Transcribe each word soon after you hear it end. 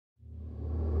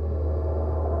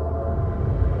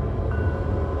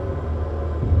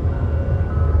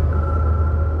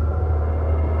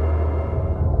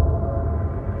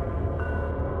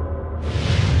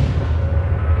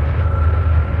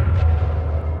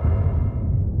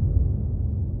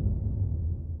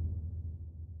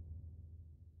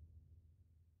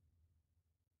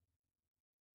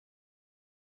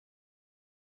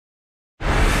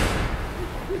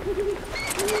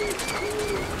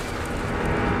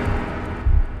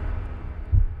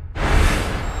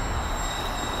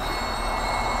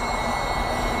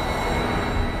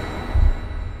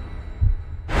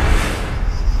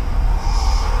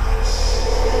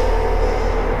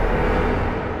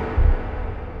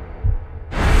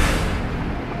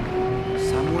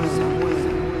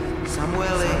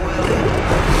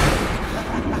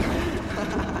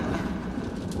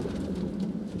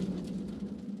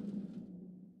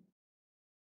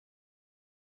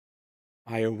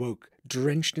awoke,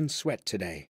 drenched in sweat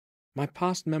today. My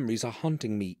past memories are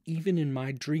haunting me even in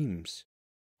my dreams.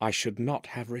 I should not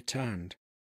have returned.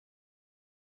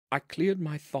 I cleared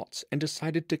my thoughts and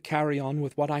decided to carry on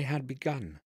with what I had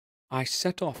begun. I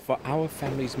set off for our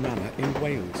family's manor in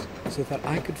Wales so that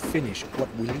I could finish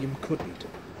what William couldn't.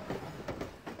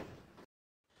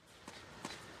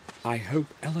 I hope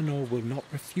Eleanor will not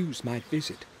refuse my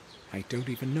visit. I don't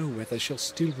even know whether she'll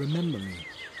still remember me.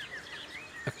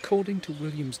 According to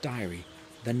William's diary,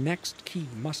 the next key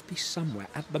must be somewhere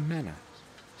at the manor.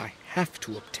 I have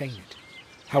to obtain it.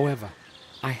 However,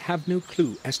 I have no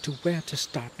clue as to where to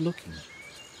start looking.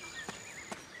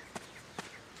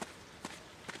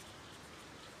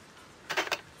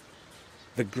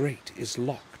 The grate is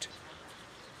locked.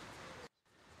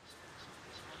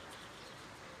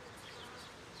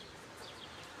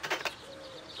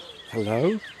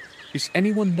 Hello? Is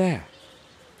anyone there?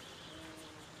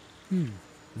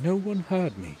 No one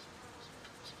heard me.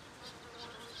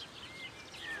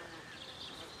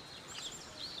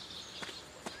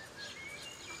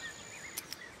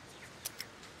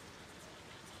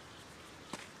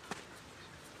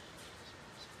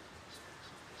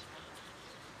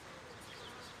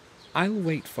 I'll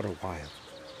wait for a while.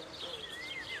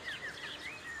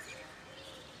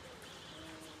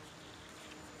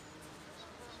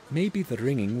 Maybe the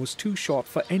ringing was too short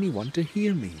for anyone to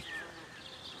hear me.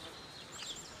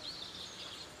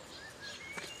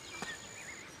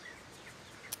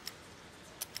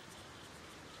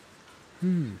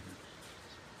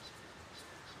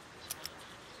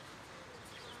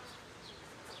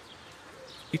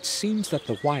 It seems that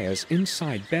the wires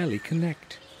inside barely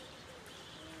connect.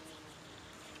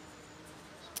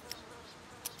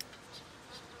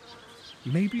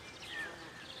 Maybe...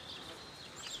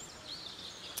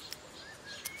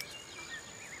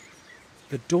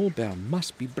 The doorbell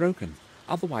must be broken,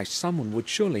 otherwise someone would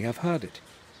surely have heard it.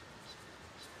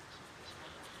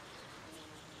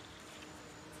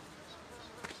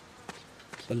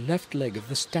 The left leg of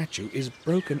the statue is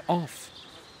broken off.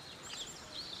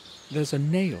 There's a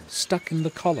nail stuck in the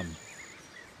column.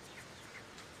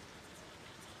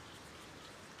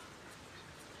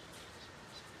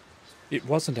 It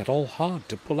wasn't at all hard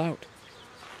to pull out.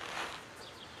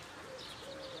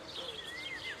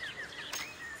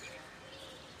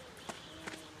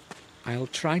 I'll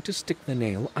try to stick the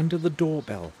nail under the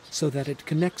doorbell so that it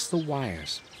connects the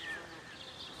wires.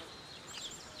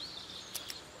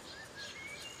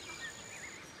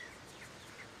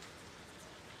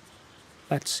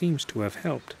 That seems to have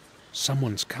helped.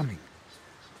 Someone's coming.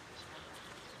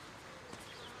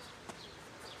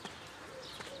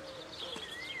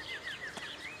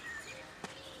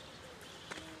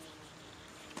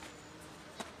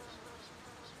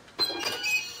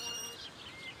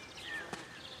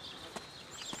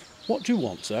 What do you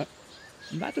want, sir?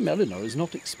 Madam Eleanor is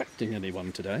not expecting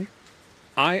anyone today.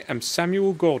 I am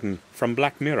Samuel Gordon from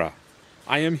Black Mirror.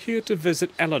 I am here to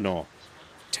visit Eleanor.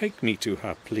 Take me to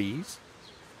her, please.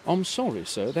 I'm sorry,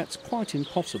 sir, that's quite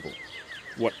impossible.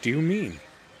 What do you mean?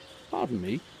 Pardon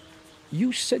me,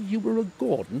 you said you were a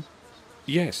Gordon?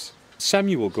 Yes,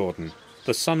 Samuel Gordon,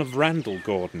 the son of Randall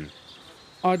Gordon.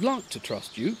 I'd like to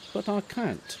trust you, but I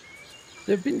can't.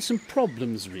 There have been some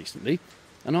problems recently,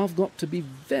 and I've got to be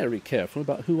very careful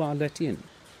about who I let in.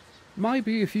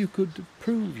 Maybe if you could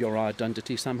prove your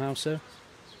identity somehow, sir.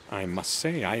 I must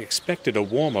say I expected a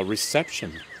warmer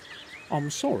reception. I'm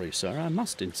sorry, sir, I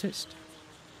must insist.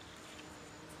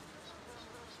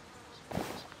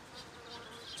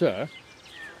 Sir,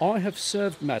 I have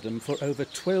served Madam for over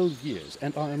 12 years,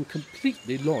 and I am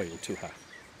completely loyal to her.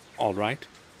 All right,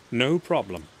 no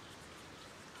problem.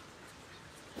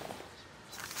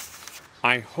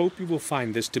 I hope you will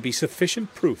find this to be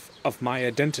sufficient proof of my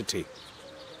identity.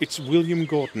 It's William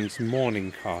Gordon's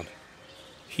mourning card.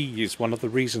 He is one of the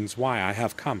reasons why I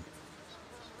have come.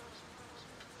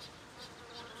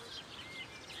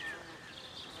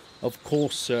 Of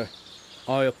course, sir.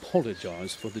 I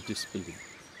apologise for the disbelief.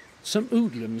 Some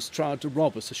hoodlums tried to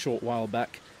rob us a short while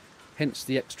back, hence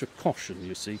the extra caution,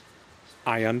 you see.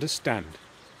 I understand.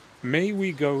 May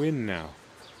we go in now?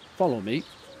 Follow me.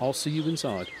 I'll see you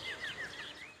inside.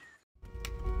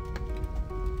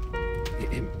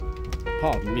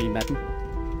 Pardon me, madam.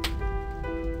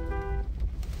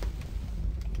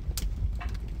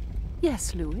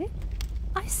 Yes, Louis?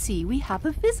 I see we have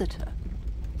a visitor.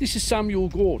 This is Samuel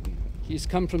Gordon. He has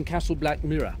come from Castle Black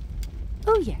Mirror.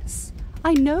 Oh, yes.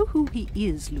 I know who he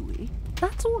is, Louis.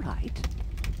 That's all right.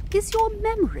 Is your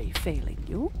memory failing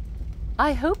you?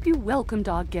 I hope you welcomed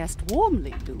our guest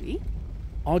warmly, Louis.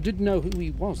 I didn't know who he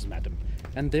was, madam,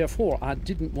 and therefore I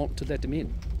didn't want to let him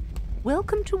in.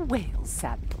 Welcome to Wales,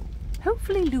 Samuel.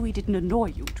 Hopefully Louis didn't annoy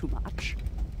you too much.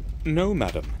 No,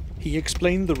 madam. He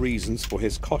explained the reasons for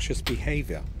his cautious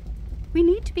behavior. We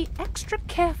need to be extra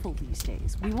careful these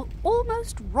days. We were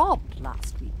almost robbed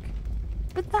last week.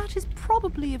 But that is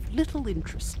probably of little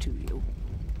interest to you.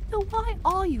 So why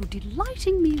are you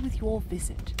delighting me with your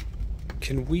visit?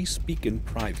 Can we speak in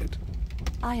private?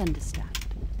 I understand.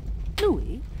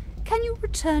 Louis, can you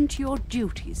return to your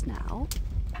duties now?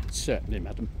 Certainly,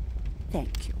 madam.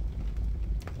 Thank you.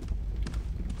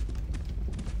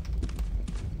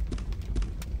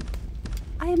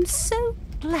 I am so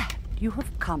glad you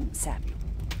have come, Samuel.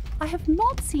 I have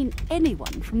not seen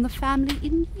anyone from the family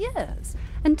in years,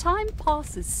 and time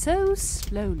passes so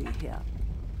slowly here.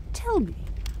 Tell me,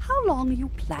 how long are you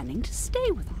planning to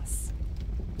stay with us?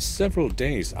 Several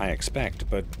days, I expect,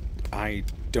 but I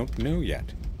don't know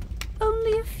yet.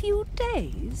 Only a few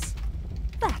days?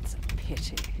 That's a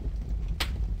pity.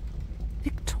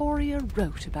 Victoria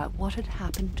wrote about what had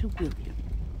happened to William.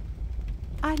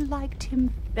 I liked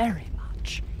him very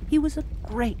much. He was a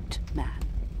great man.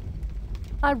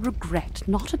 I regret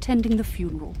not attending the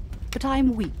funeral, but I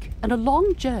am weak, and a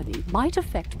long journey might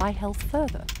affect my health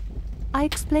further. I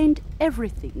explained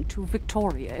everything to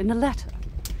Victoria in a letter.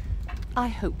 I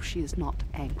hope she is not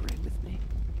angry with me.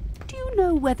 Do you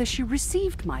know whether she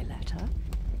received my letter?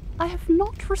 I have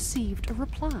not received a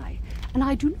reply, and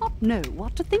I do not know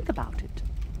what to think about it.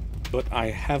 But I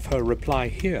have her reply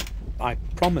here. I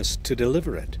promised to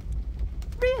deliver it.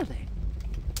 Really?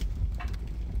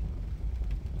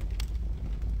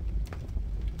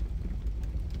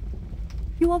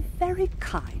 You are very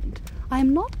kind. I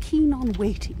am not keen on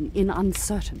waiting in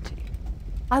uncertainty.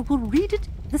 I will read it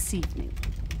this evening.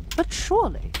 But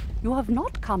surely you have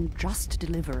not come just to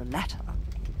deliver a letter.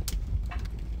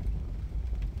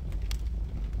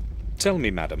 Tell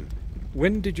me, madam,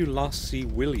 when did you last see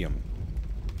William?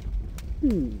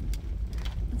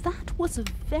 That was a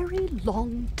very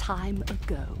long time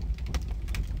ago.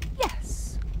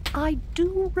 Yes, I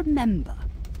do remember.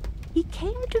 He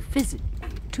came to visit me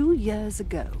 2 years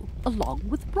ago, along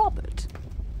with Robert.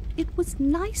 It was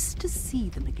nice to see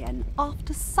them again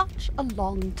after such a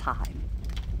long time.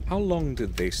 How long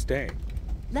did they stay?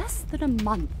 Less than a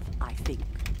month, I think.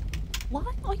 Why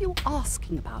are you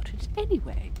asking about it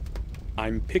anyway?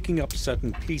 I'm picking up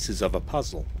certain pieces of a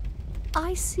puzzle.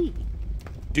 I see.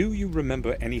 Do you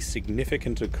remember any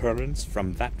significant occurrence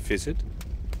from that visit?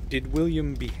 Did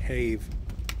William behave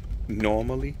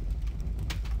normally?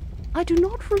 I do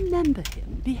not remember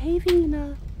him behaving in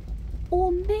a...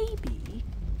 Or maybe,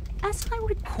 as I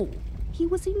recall, he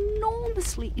was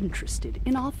enormously interested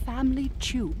in our family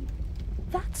tune.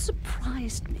 That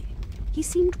surprised me. He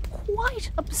seemed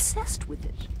quite obsessed with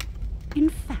it. In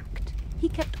fact, he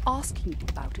kept asking me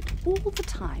about it all the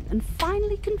time and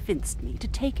finally convinced me to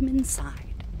take him inside.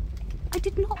 I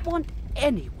did not want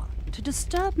anyone to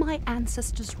disturb my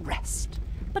ancestors' rest,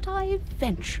 but I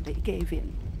eventually gave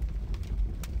in.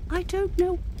 I don't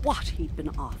know what he'd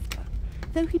been after,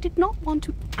 though he did not want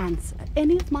to answer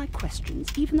any of my questions,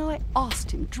 even though I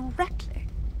asked him directly.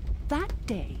 That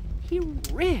day, he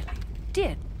really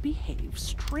did behave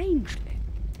strangely.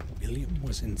 William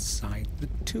was inside the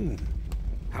tomb.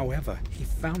 However, he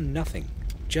found nothing,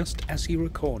 just as he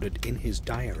recorded in his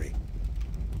diary.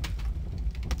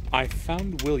 I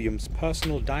found William's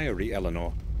personal diary,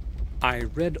 Eleanor. I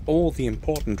read all the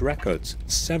important records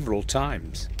several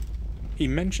times. He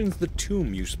mentions the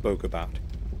tomb you spoke about.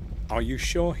 Are you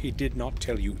sure he did not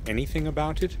tell you anything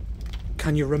about it?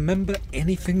 Can you remember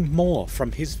anything more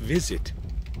from his visit?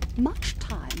 Much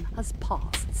time has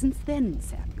passed since then,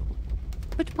 Samuel,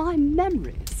 but my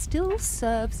memory still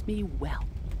serves me well.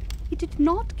 He did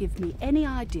not give me any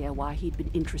idea why he'd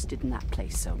been interested in that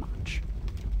place so much.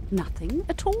 Nothing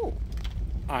at all.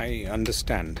 I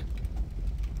understand.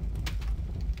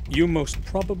 You most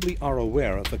probably are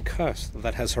aware of the curse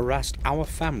that has harassed our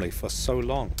family for so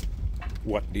long.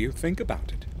 What do you think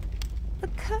about it? The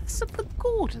curse of the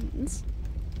Gordons?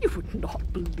 You would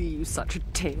not believe such a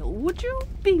tale, would you,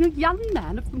 being a young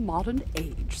man of the modern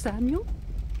age, Samuel?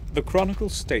 The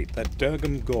chronicles state that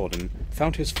Durham Gordon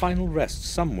found his final rest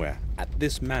somewhere at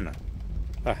this manor.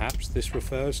 Perhaps this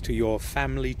refers to your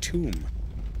family tomb.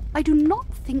 I do not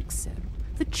think so.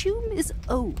 The tomb is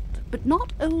old, but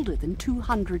not older than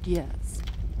 200 years.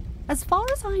 As far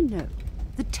as I know,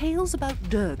 the tales about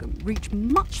Durham reach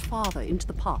much farther into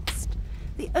the past.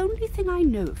 The only thing I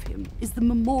know of him is the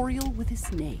memorial with his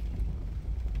name.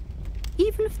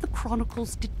 Even if the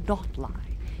chronicles did not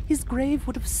lie, his grave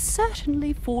would have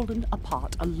certainly fallen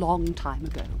apart a long time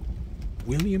ago.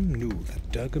 William knew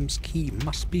that Durham's key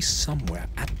must be somewhere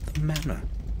at the manor.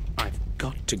 I've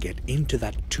got to get into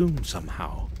that tomb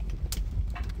somehow.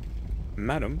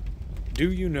 Madam,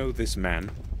 do you know this man?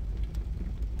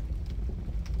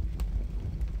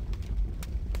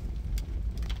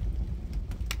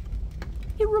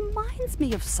 He reminds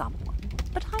me of someone,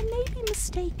 but I may be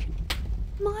mistaken.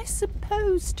 Am I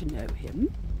supposed to know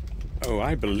him? Oh,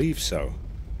 I believe so.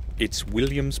 It's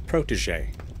William's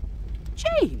protege.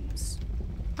 James!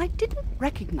 I didn't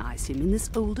recognize him in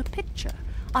this older picture.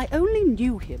 I only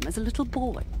knew him as a little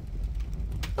boy.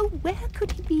 Oh, where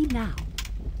could he be now?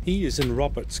 He is in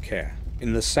Robert's care,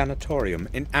 in the sanatorium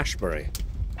in Ashbury.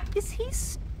 Is he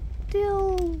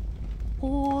still...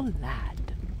 Poor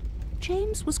lad.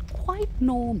 James was quite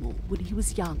normal when he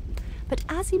was young, but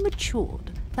as he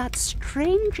matured, that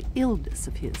strange illness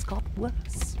of his got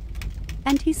worse.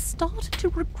 And he started to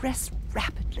regress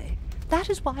rapidly. That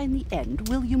is why in the end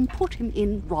William put him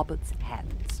in Robert's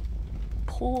hands.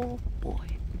 Poor boy.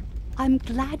 I'm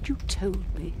glad you told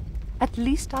me. At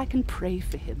least I can pray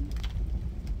for him.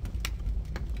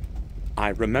 I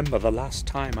remember the last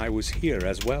time I was here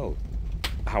as well.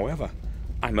 However,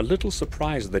 I'm a little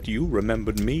surprised that you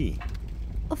remembered me.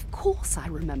 Of course I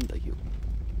remember you.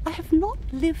 I have not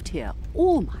lived here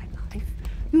all my life.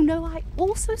 You know, I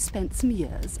also spent some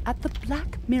years at the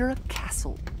Black Mirror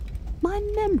Castle. My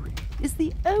memory is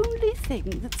the only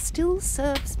thing that still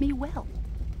serves me well.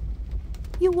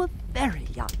 You were very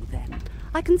young then.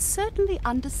 I can certainly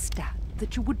understand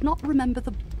that you would not remember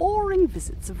the boring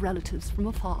visits of relatives from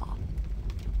afar.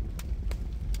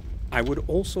 I would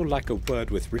also like a word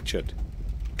with Richard.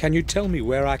 Can you tell me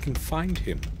where I can find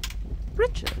him?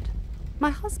 Richard?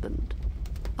 My husband?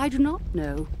 I do not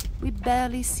know. We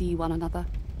barely see one another.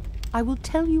 I will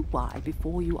tell you why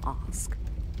before you ask.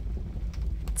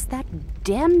 It's that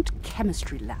damned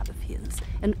chemistry lab of his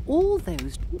and all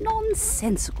those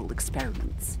nonsensical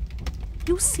experiments.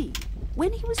 You see,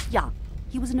 when he was young,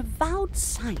 he was an avowed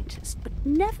scientist but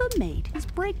never made his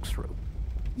breakthrough.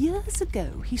 Years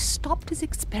ago, he stopped his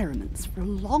experiments for a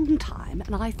long time,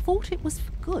 and I thought it was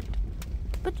for good.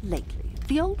 But lately,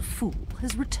 the old fool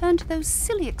has returned to those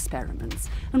silly experiments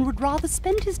and would rather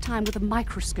spend his time with a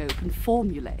microscope and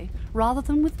formulae rather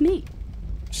than with me.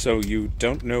 So you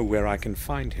don't know where I can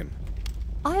find him?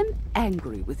 I am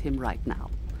angry with him right now.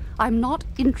 I'm not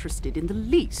interested in the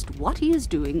least what he is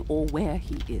doing or where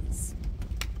he is.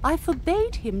 I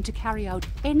forbade him to carry out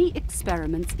any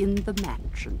experiments in the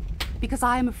mansion, because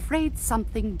I am afraid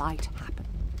something might happen.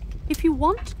 If you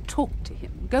want to talk to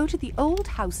him, go to the old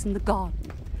house in the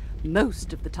garden.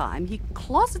 Most of the time, he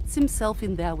closets himself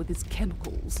in there with his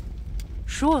chemicals.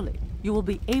 Surely you will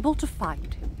be able to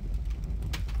find him.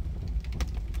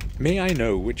 May I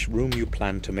know which room you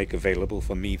plan to make available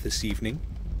for me this evening?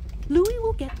 Louis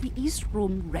will get the east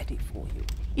room ready for you.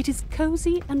 It is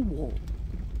cozy and warm.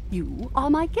 You are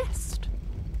my guest.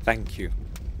 Thank you.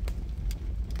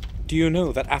 Do you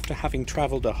know that after having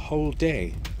traveled a whole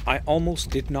day, I almost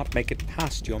did not make it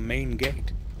past your main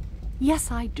gate?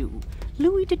 Yes, I do.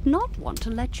 Louis did not want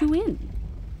to let you in.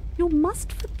 You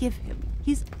must forgive him.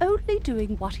 He's only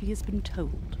doing what he has been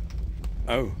told.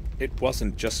 Oh, it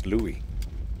wasn't just Louis.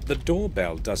 The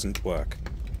doorbell doesn't work.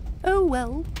 Oh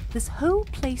well, this whole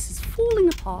place is falling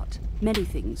apart. Many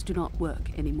things do not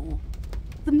work anymore.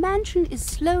 The mansion is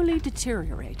slowly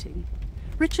deteriorating.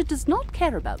 Richard does not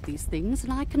care about these things,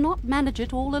 and I cannot manage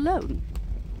it all alone.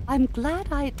 I'm glad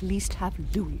I at least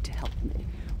have Louis to help me.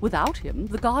 Without him,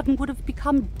 the garden would have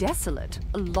become desolate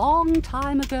a long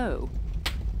time ago.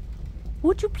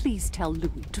 Would you please tell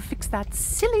Louis to fix that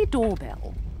silly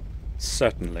doorbell?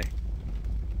 Certainly.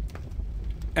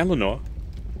 Eleanor,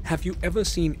 have you ever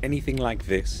seen anything like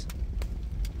this?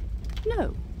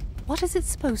 No. What is it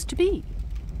supposed to be?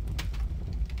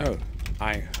 Oh,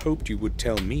 I hoped you would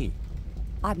tell me.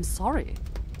 I'm sorry.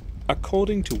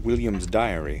 According to William's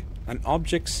diary, an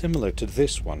object similar to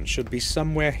this one should be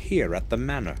somewhere here at the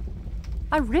manor.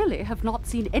 I really have not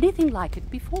seen anything like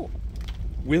it before.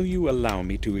 Will you allow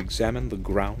me to examine the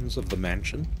grounds of the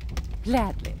mansion?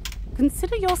 Gladly.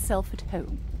 Consider yourself at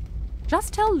home.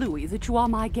 Just tell Louis that you are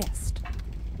my guest.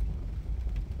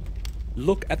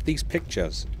 Look at these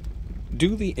pictures.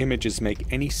 Do the images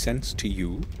make any sense to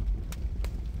you?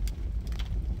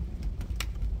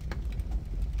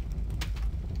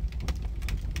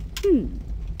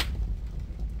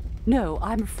 No,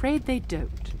 I'm afraid they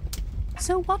don't.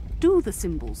 So what do the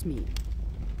symbols mean?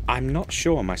 I'm not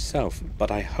sure myself, but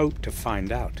I hope to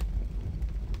find out.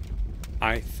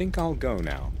 I think I'll go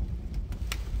now.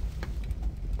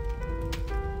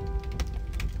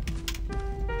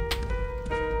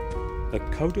 The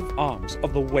coat of arms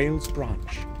of the Wales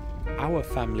branch. Our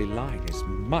family line is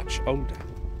much older.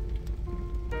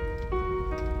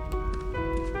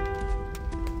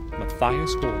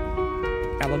 Matthias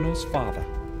Gordon, Eleanor's father.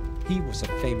 He was a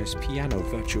famous piano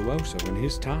virtuoso in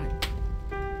his time.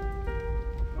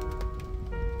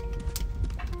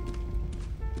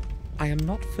 I am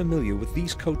not familiar with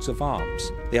these coats of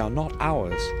arms. They are not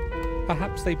ours.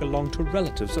 Perhaps they belong to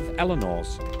relatives of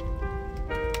Eleanor's.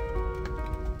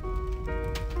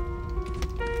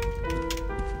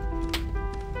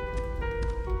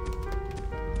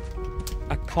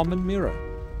 A common mirror.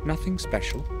 Nothing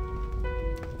special.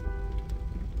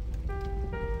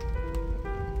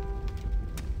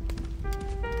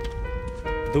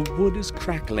 The wood is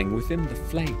crackling within the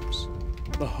flames.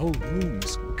 The whole room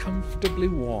is comfortably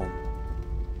warm.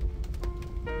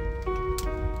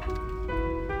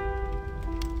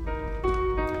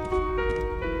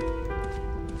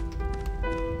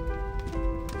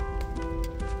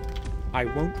 I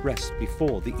won't rest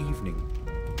before the evening.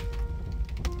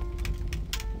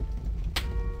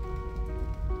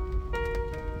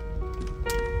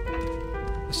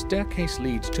 The staircase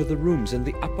leads to the rooms in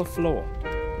the upper floor.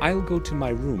 I'll go to my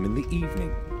room in the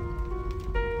evening.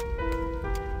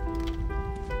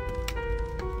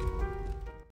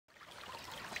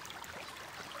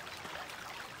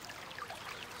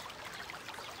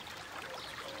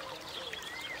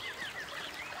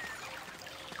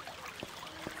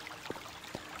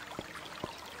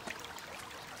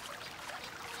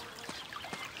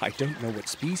 I don't know what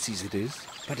species it is,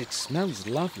 but it smells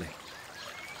lovely.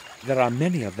 There are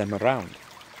many of them around.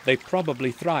 They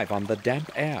probably thrive on the damp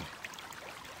air.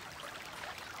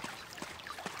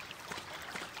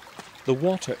 The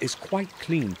water is quite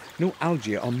clean, no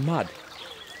algae or mud.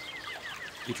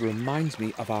 It reminds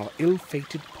me of our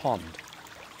ill-fated pond.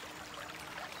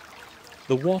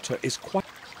 The water is quite...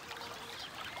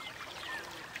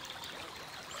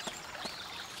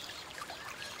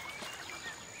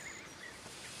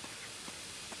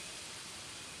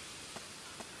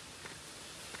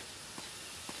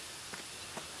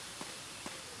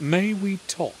 May we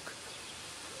talk?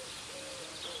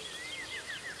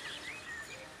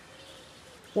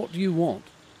 What do you want?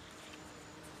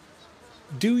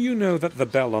 Do you know that the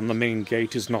bell on the main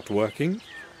gate is not working?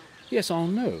 Yes, I'll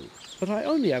know, but I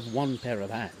only have one pair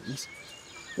of hands.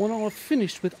 When I've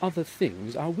finished with other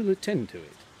things, I will attend to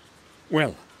it.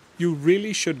 Well, you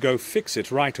really should go fix it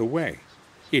right away.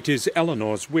 It is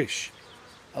Eleanor's wish.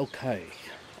 Okay,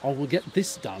 I will get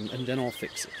this done and then I'll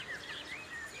fix it.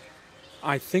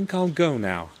 I think I'll go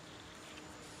now.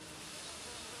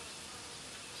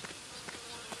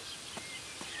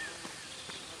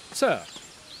 Sir,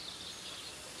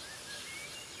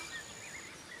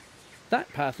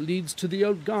 that path leads to the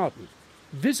old garden.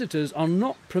 Visitors are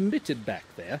not permitted back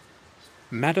there.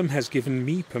 Madam has given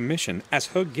me permission as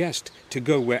her guest to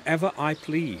go wherever I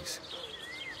please.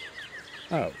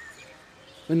 Oh,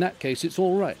 in that case it's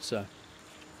all right, sir.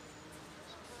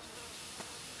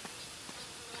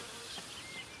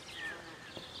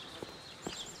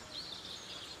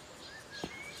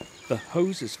 The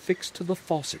hose is fixed to the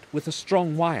faucet with a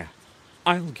strong wire.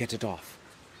 I'll get it off.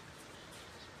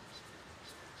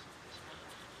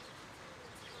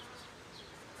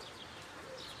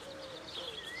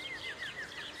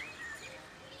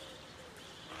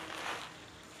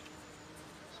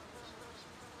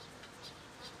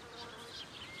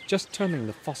 Just turning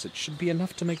the faucet should be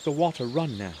enough to make the water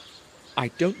run now. I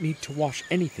don't need to wash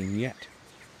anything yet.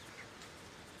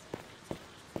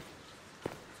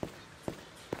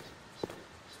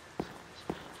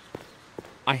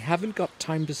 I haven't got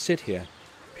time to sit here.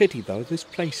 Pity though, this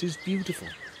place is beautiful.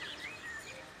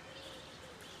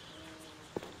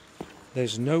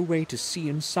 There's no way to see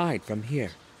inside from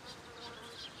here.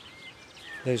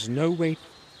 There's no way...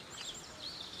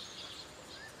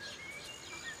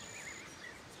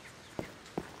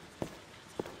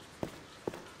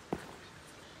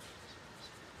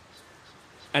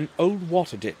 An old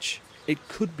water ditch. It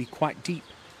could be quite deep.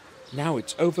 Now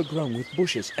it's overgrown with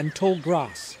bushes and tall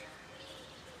grass.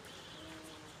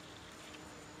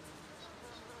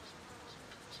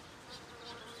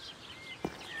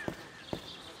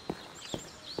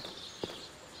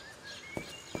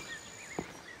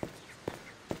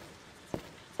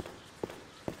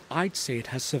 I'd say it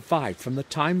has survived from the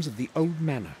times of the old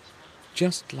manor,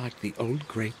 just like the old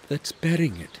grape that's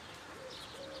bearing it.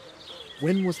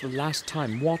 When was the last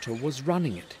time water was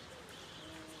running it?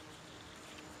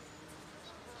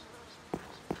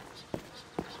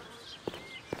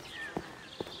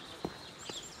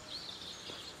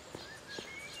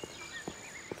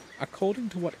 According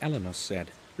to what Eleanor said,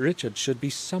 Richard should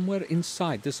be somewhere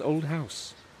inside this old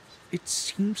house. It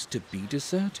seems to be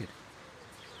deserted.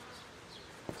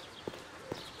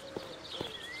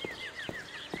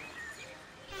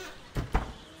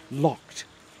 Locked.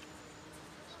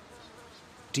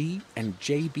 D and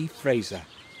J.B. Fraser.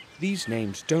 These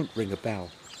names don't ring a bell.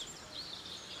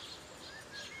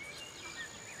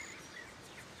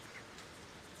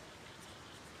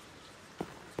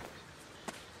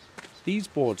 These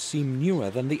boards seem newer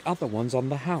than the other ones on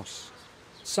the house.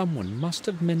 Someone must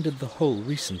have mended the hole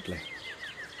recently.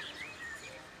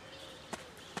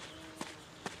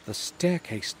 The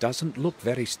staircase doesn't look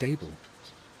very stable.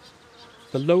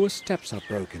 The lower steps are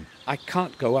broken. I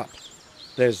can't go up.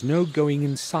 There's no going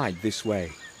inside this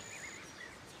way.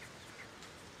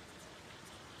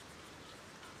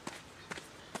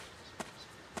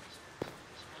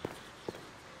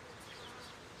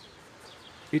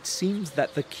 It seems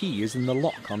that the key is in the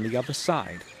lock on the other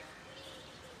side.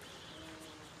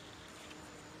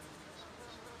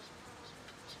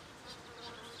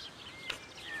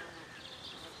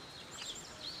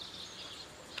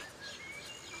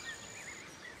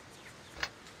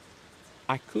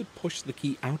 I could push the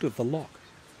key out of the lock,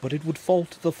 but it would fall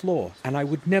to the floor and I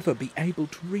would never be able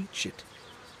to reach it.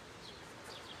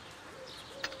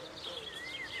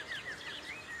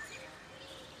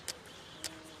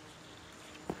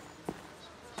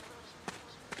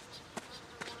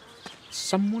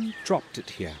 Someone dropped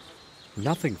it here.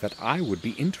 Nothing that I would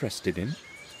be interested in.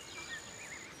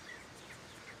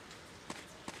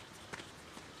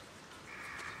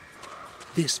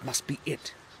 This must be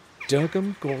it.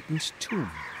 Durgam Gordon's tomb.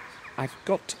 I've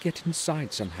got to get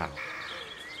inside somehow.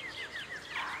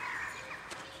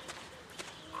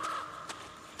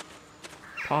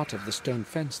 Part of the stone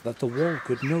fence that the wall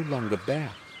could no longer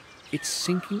bear. It's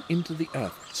sinking into the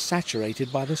earth,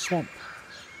 saturated by the swamp.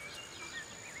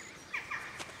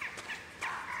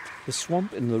 The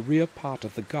swamp in the rear part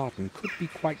of the garden could be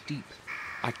quite deep.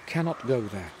 I cannot go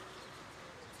there.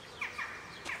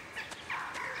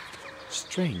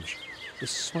 Strange. The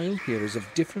soil here is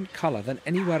of different color than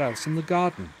anywhere else in the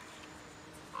garden.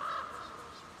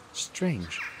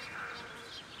 Strange.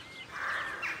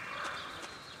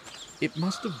 It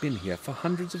must have been here for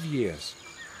hundreds of years.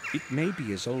 It may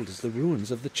be as old as the ruins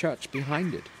of the church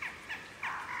behind it.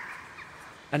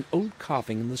 An old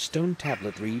carving in the stone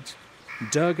tablet reads,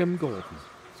 Durgam Gordon,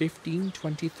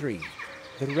 1523.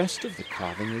 The rest of the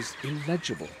carving is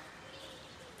illegible.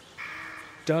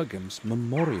 Durgam's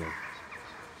memorial.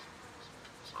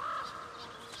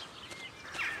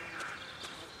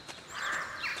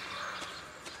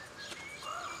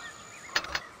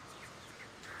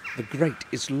 The grate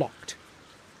is locked.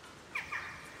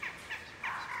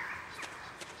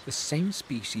 The same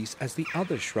species as the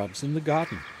other shrubs in the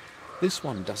garden. This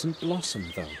one doesn't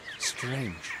blossom, though.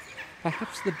 Strange.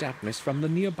 Perhaps the dampness from the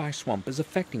nearby swamp is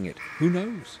affecting it. Who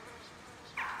knows?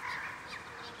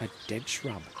 A dead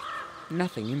shrub.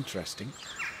 Nothing interesting.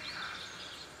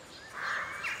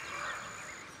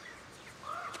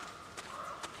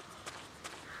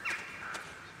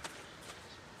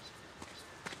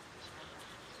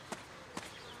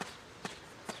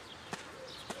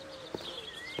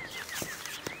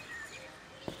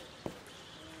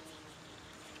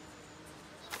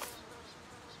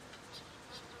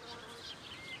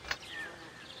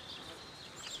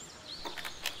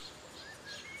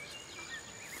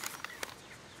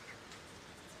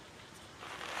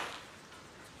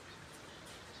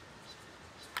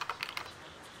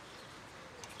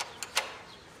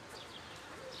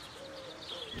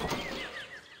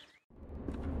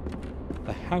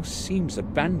 The house seems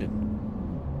abandoned.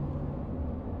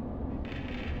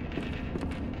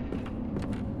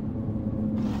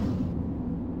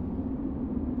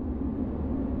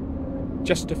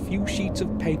 Just a few sheets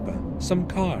of paper, some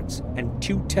cards, and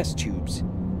 2 test tubes.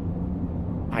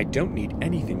 I don't need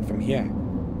anything from here.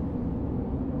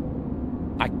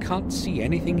 I can't see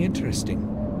anything interesting.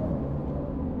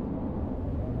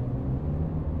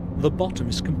 The bottom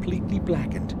is completely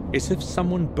blackened, as if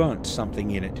someone burnt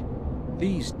something in it.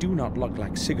 These do not look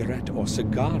like cigarette or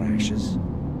cigar ashes.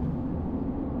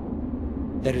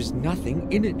 There is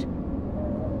nothing in it.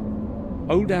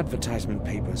 Old advertisement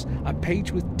papers, a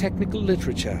page with technical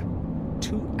literature.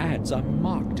 2 ads are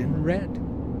marked in red.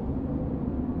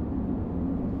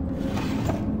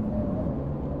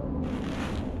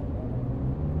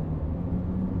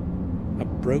 A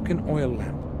broken oil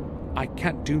lamp. I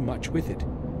can't do much with it.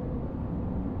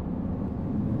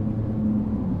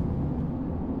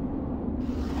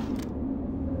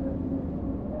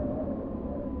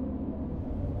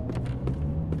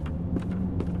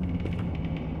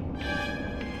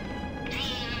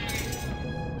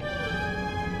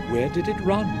 Where did it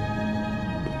run?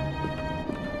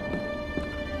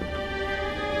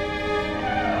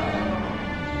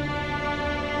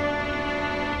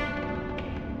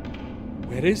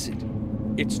 Where Where is it?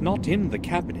 It's not in the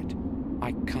cabinet.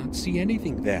 I can't see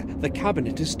anything there. The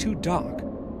cabinet is too dark.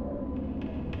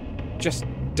 Just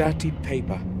dirty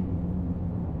paper.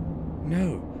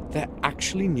 No, they're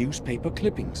actually newspaper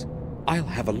clippings. I'll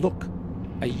have a look.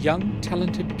 A young,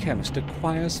 talented chemist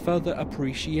acquires further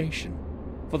appreciation.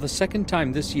 For the second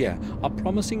time this year, a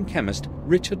promising chemist,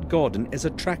 Richard Gordon, is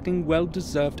attracting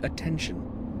well-deserved attention.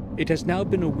 It has now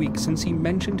been a week since he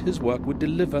mentioned his work would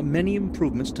deliver many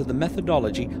improvements to the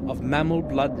methodology of mammal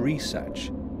blood research.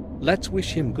 Let's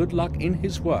wish him good luck in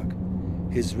his work.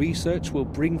 His research will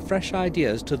bring fresh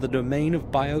ideas to the domain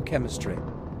of biochemistry.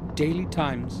 Daily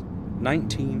Times,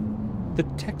 19. The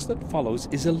text that follows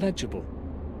is illegible.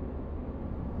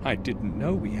 I didn't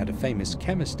know we had a famous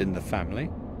chemist in the family.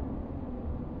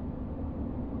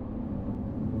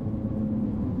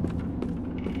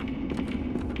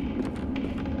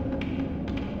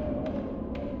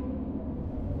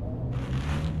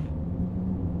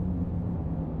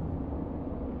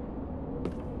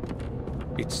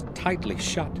 It's tightly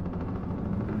shut.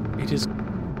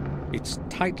 It's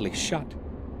tightly shut.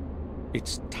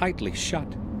 It's tightly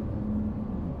shut.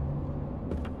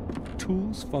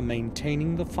 Tools for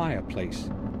maintaining the fireplace.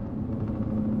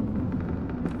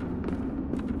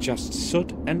 Just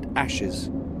soot and ashes.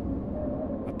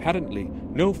 Apparently,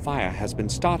 no fire has been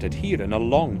started here in a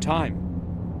long time.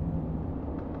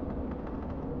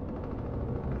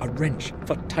 A wrench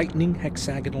for tightening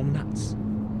hexagonal nuts.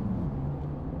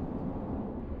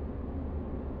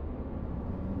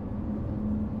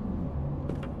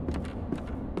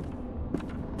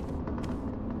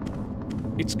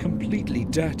 It's completely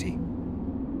dirty.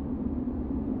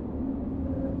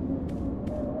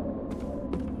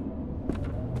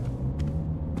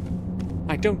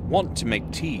 I don't want to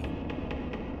make tea.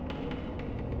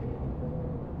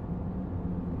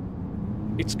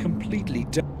 It's completely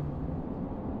dirty.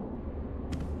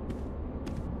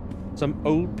 Some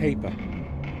old paper.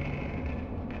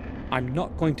 I'm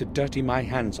not going to dirty my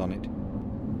hands on it.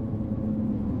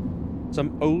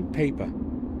 Some old paper.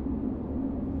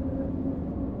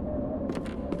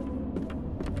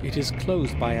 It is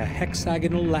closed by a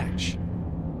hexagonal latch.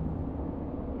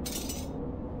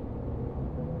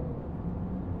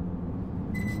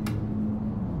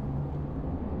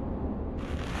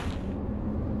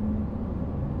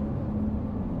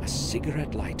 A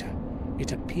cigarette lighter.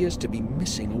 It appears to be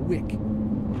missing a wick.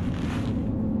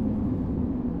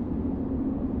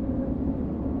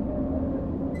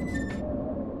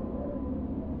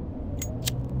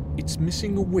 It's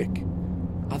missing a wick.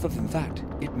 Other than that,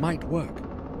 it might work.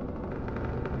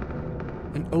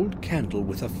 An old candle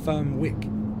with a firm wick.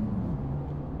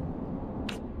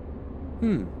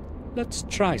 Let's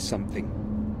try something.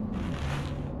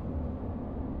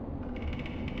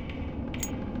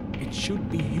 It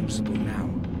should be usable now.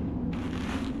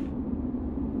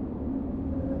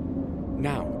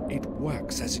 Now it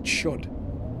works as it should.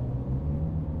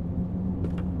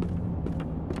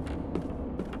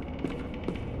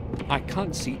 I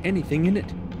can't see anything in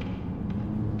it.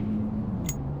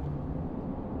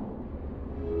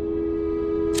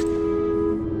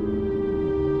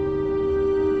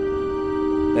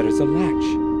 There is a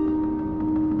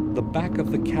latch. The back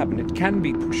of the cabinet can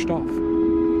be pushed off.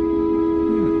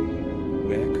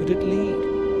 Where could it lead?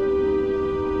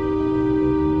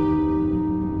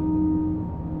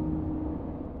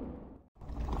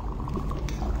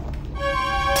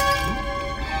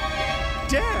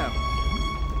 Damn!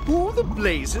 Who the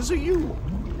blazes are you?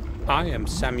 I am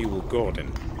Samuel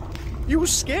Gordon. You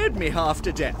scared me half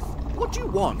to death. What do you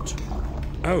want?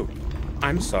 Oh,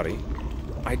 I'm sorry.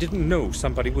 I didn't know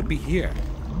somebody would be here.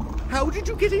 How did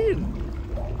you get in?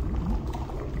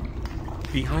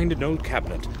 Behind an old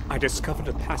cabinet, I discovered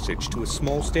a passage to a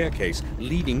small staircase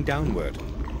leading downward.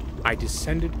 I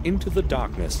descended into the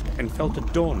darkness and felt a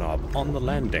doorknob on the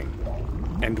landing.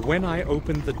 And when I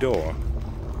opened the door...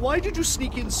 Why did you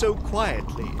sneak in so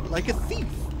quietly, like a thief?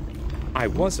 I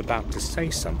was about to say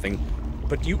something,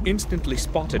 but you instantly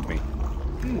spotted me.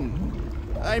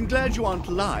 I'm glad you aren't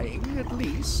lying, at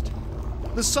least.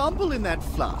 The sample in that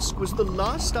flask was the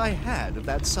last I had of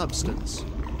that substance.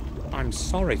 I'm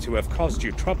sorry to have caused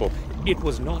you trouble. It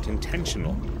was not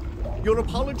intentional. Your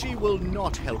apology will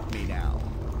not help me now.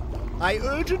 I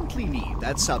urgently need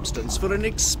that substance for an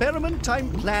experiment I'm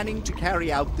planning to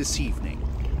carry out this evening.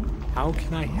 How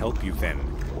can I help you then?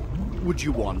 Would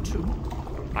you want to?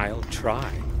 I'll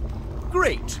try.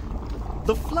 Great!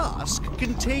 The flask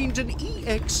contained an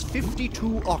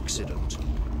EX52 oxidant.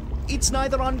 It's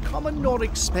neither uncommon nor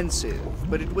expensive,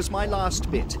 but it was my last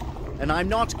bit, and I'm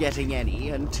not getting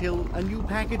any until a new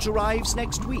package arrives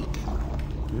next week.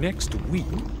 Next week?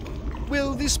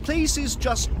 Well, this place is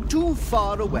just too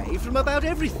far away from about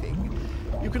everything.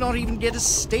 You cannot even get a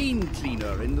stain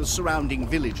cleaner in the surrounding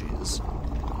villages.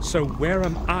 So where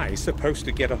am I supposed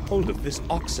to get a hold of this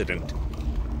oxidant?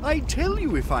 I'd tell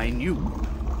you if I knew.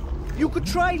 You could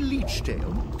try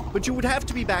Leechdale, but you would have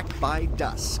to be back by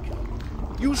dusk.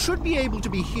 You should be able to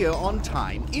be here on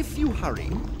time if you hurry.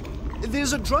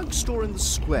 There's a drugstore in the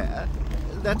square.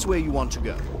 That's where you want to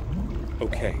go.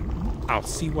 Okay, I'll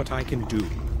see what I can do.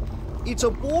 It's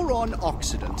a boron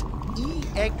oxidant,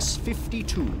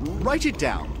 EX52. Write it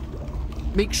down.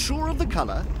 Make sure of the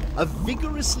color, a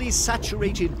vigorously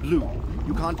saturated blue.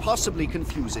 You can't possibly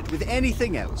confuse it with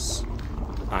anything else.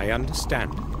 I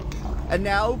understand. And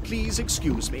now, please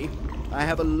excuse me. I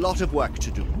have a lot of work to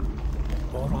do.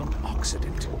 Boron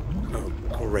oxidant. Oh,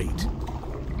 great.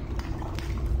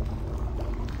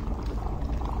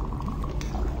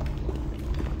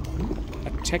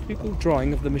 A technical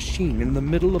drawing of the machine in the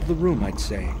middle of the room, I'd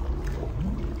say.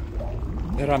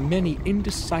 There are many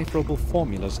indecipherable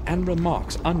formulas and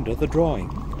remarks under the drawing.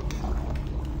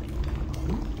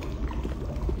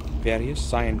 Various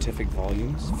scientific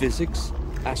volumes, physics,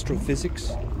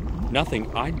 astrophysics.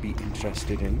 Nothing I'd be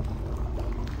interested in.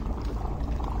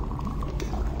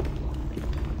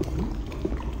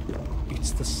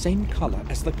 It's the same color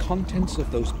as the contents of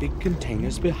those big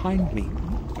containers behind me.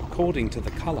 According to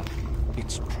the color,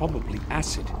 it's probably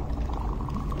acid.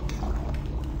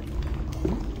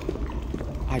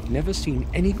 I've never seen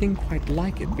anything quite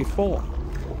like it before.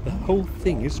 The whole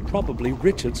thing is probably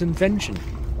Richard's invention.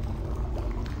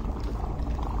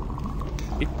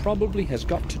 It probably has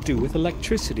got to do with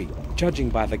electricity, judging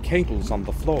by the cables on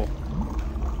the floor.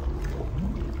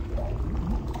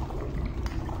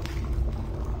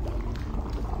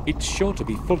 It's sure to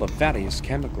be full of various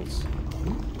chemicals.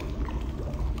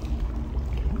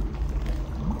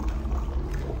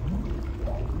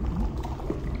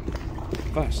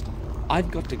 First, I've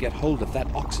got to get hold of that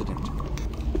oxidant.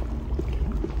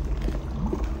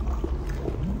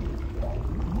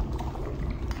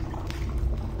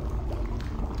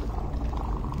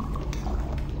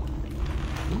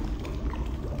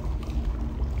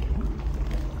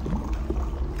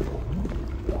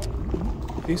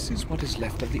 This is what is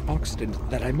left of the oxidant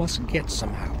that I must get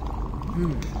somehow.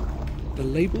 The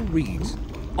label reads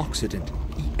Oxidant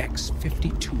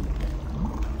EX52.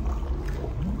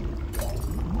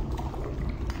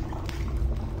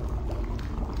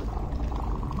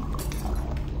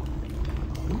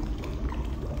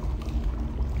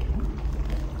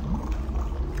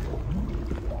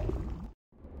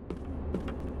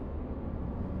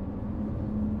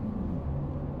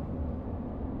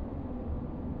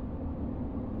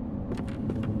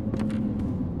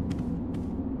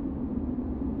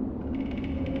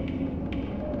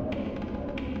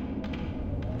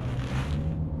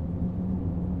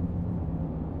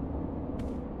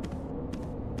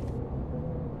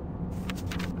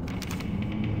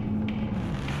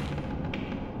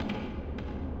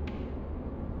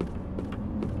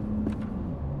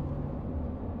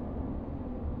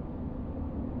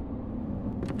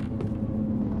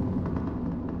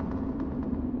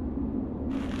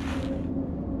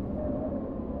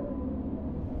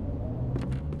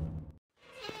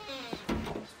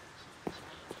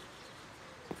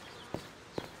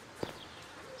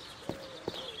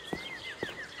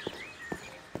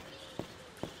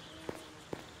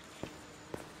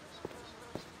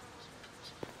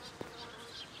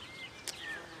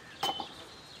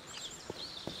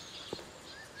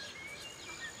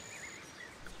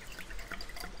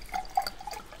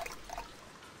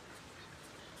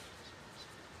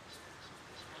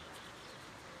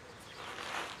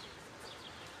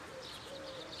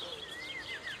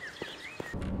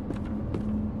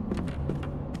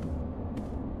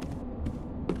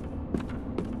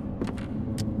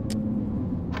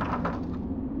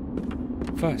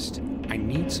 First, I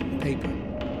need some paper.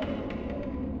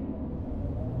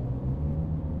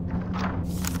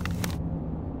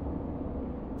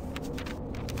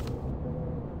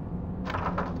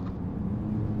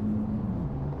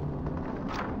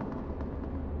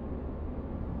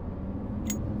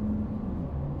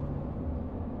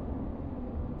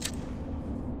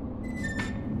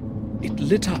 It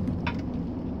lit up.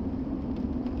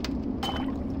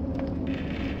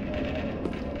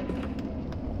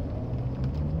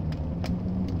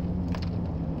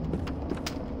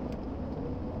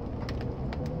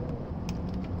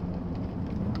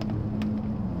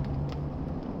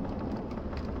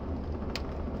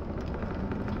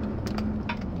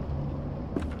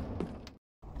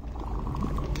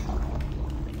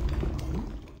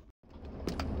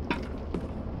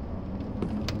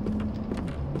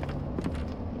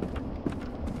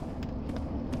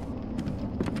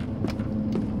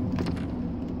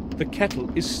 The kettle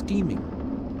is steaming.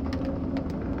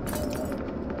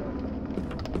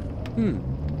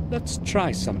 Let's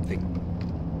try something.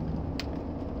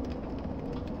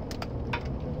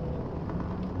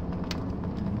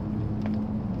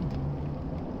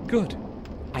 Good.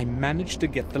 I managed to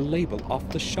get the label off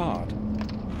the shard.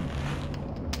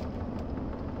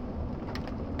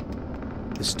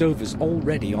 The stove is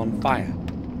already on fire.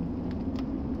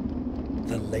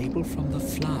 The label from the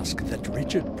flask that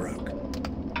Richard broke.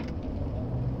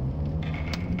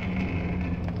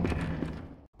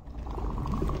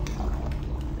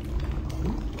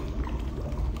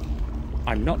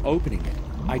 I'm not opening it.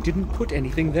 I didn't put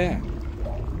anything there.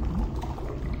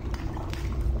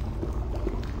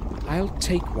 I'll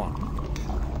take one.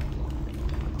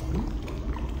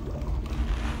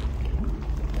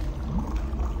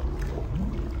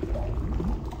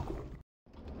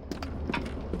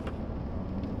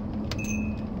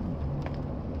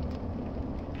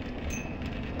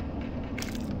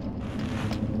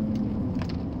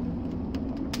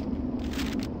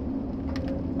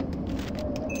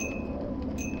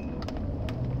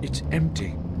 It's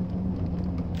empty.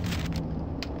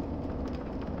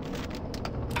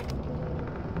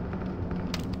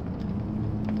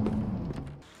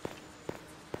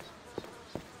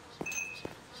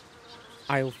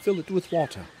 I'll fill it with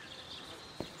water.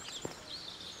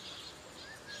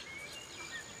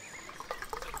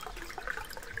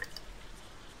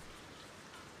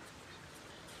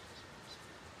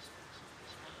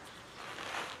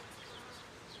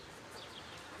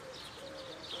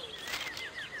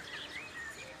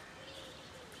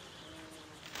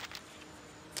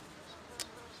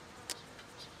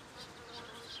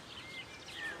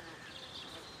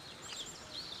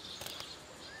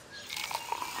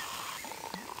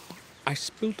 I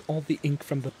spilt all the ink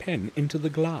from the pen into the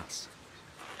glass.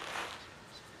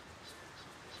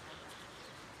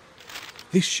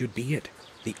 This should be it.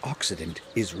 The oxidant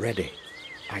is ready.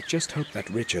 I just hope that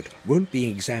Richard won't be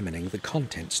examining the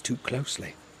contents too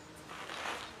closely.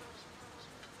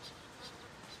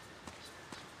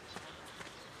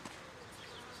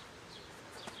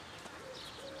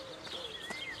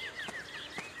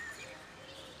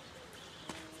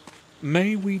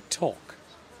 May we talk?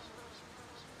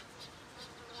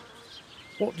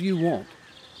 What do you want?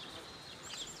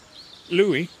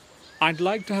 Louis, I'd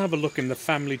like to have a look in the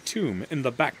family tomb in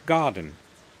the back garden.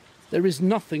 There is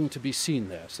nothing to be seen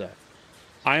there, sir.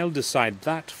 I'll decide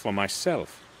that for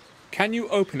myself. Can you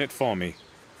open it for me?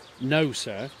 No,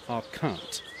 sir, I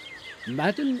can't.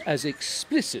 Madam has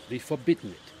explicitly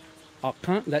forbidden it. I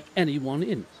can't let anyone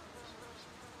in.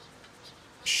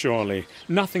 Surely,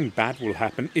 nothing bad will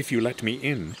happen if you let me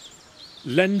in.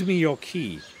 Lend me your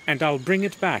key, and I'll bring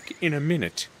it back in a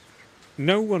minute.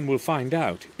 No one will find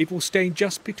out. It will stay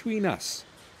just between us.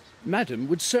 Madam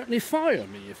would certainly fire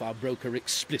me if I broke her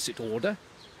explicit order.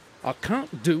 I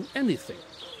can't do anything.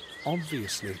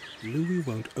 Obviously, Louis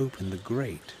won't open the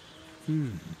grate.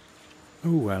 Oh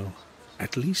well,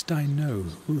 at least I know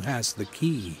who has the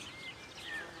key.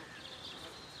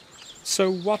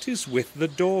 So what is with the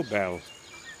doorbell?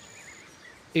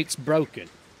 It's broken.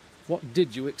 What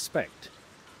did you expect?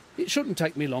 It shouldn't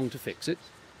take me long to fix it.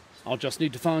 I'll just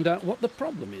need to find out what the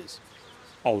problem is.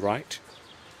 All right.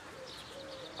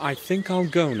 I think I'll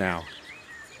go now.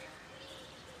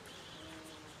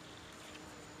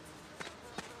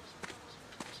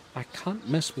 I can't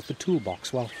mess with the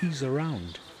toolbox while he's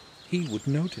around. He would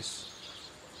notice.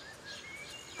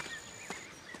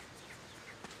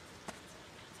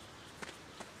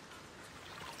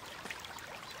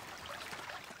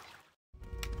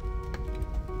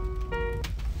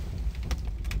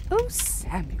 Oh,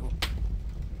 Samuel.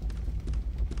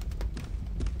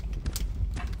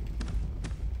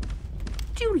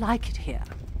 Do you like it here?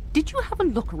 Did you have a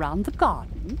look around the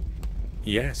garden?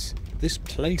 Yes, this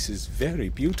place is very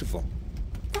beautiful.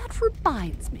 That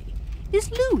reminds me.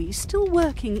 Is Louis still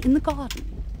working in the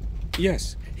garden?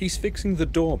 Yes, he's fixing the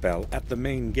doorbell at the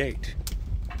main gate.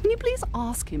 Can you please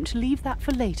ask him to leave that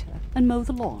for later and mow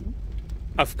the lawn?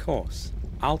 Of course.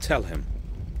 I'll tell him.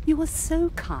 You are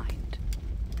so kind.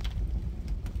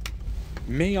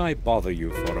 May I bother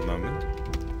you for a moment?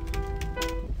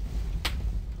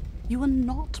 You are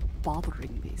not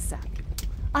bothering me, Samuel.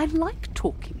 I like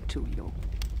talking to you.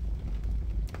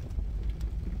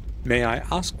 May I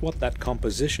ask what that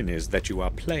composition is that you are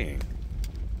playing?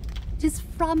 It is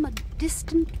from a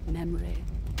distant memory.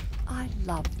 I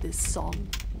love this song.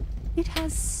 It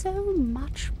has so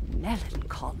much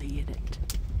melancholy in it.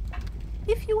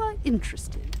 If you are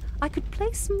interested, I could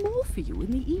play some more for you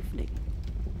in the evening.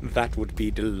 That would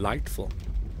be delightful.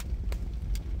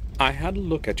 I had a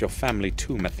look at your family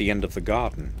tomb at the end of the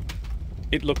garden.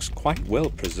 It looks quite well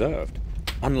preserved,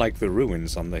 unlike the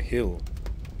ruins on the hill.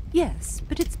 Yes,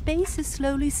 but its base is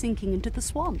slowly sinking into the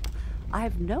swamp. I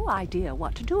have no idea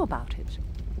what to do about it.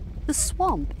 The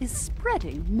swamp is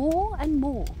spreading more and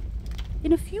more.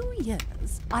 In a few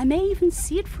years, I may even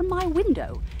see it from my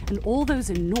window, and all those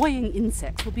annoying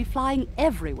insects will be flying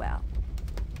everywhere.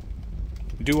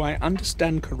 Do I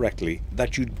understand correctly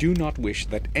that you do not wish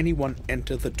that anyone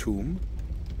enter the tomb?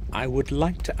 I would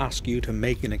like to ask you to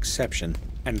make an exception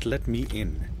and let me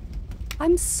in.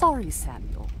 I'm sorry,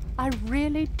 Samuel. I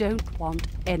really don't want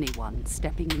anyone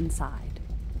stepping inside.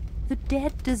 The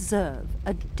dead deserve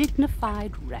a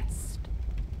dignified rest.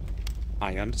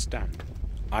 I understand.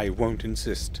 I won't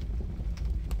insist.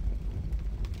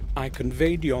 I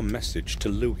conveyed your message to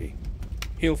Louis.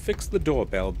 He'll fix the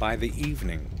doorbell by the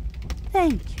evening.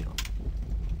 Thank you.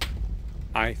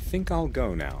 I think I'll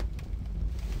go now.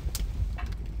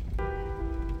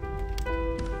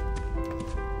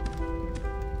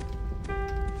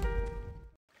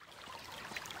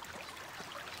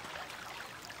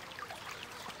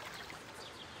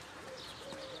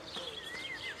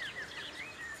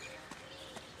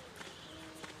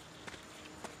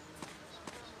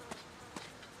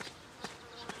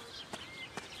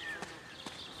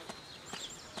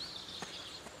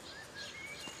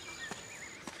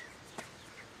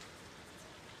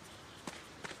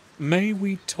 May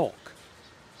we talk?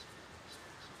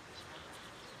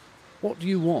 What do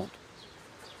you want?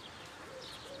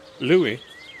 Louis,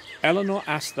 Eleanor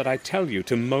asked that I tell you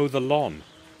to mow the lawn.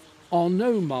 I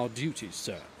know my duties,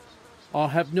 sir. I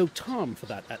have no time for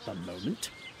that at the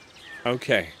moment.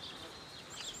 Okay.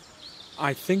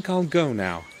 I think I'll go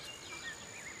now.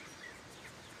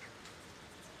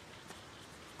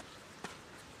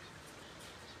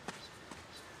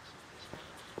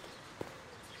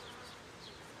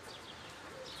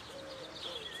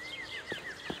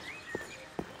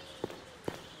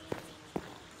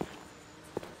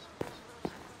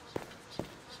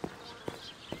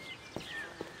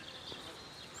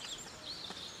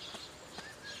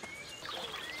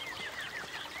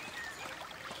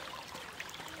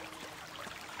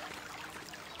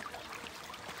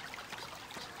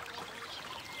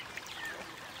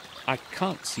 I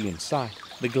can't see inside.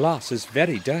 The glass is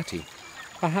very dirty.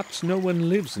 Perhaps no one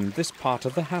lives in this part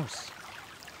of the house.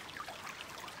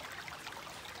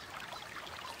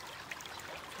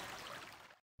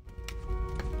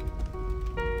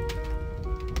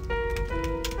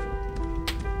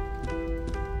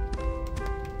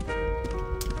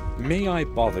 May I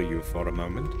bother you for a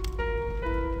moment?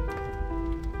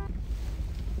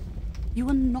 You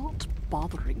are not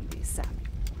bothering me, Samuel.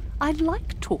 I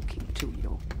like talking to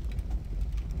you.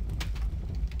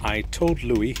 I told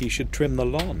Louis he should trim the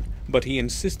lawn, but he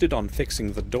insisted on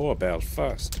fixing the doorbell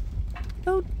first.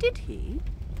 Oh, did he?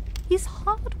 He's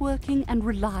hard-working and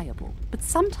reliable, but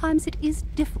sometimes it is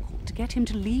difficult to get him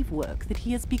to leave work that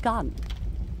he has begun.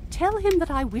 Tell him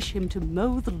that I wish him to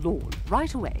mow the lawn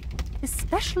right away,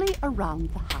 especially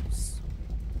around the house.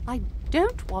 I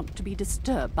don't want to be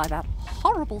disturbed by that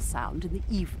horrible sound in the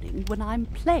evening when I'm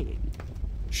playing.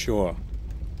 Sure.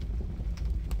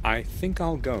 I think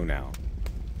I'll go now.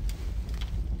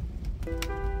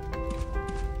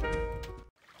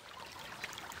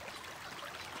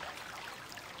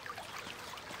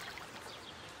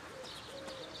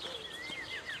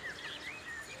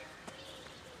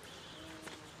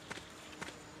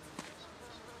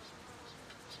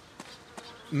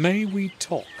 May we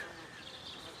talk?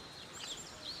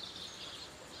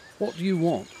 What do you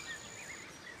want?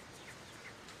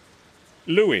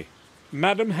 Louis,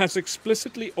 Madam has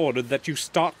explicitly ordered that you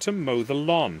start to mow the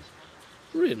lawn.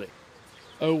 Really?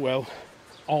 Oh, well,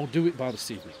 I'll do it by this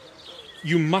evening.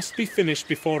 You must be finished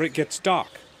before it gets dark.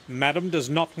 Madam does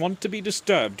not want to be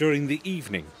disturbed during the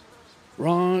evening.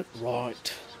 Right.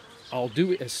 I'll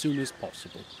do it as soon as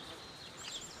possible.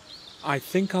 I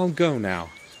think I'll go now.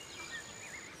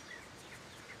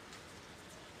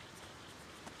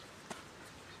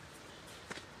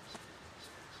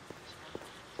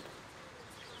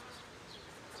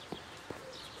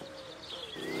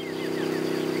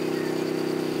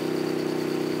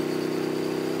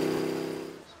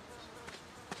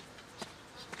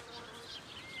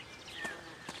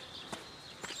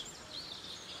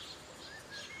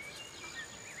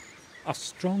 A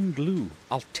strong glue.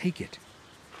 I'll take it.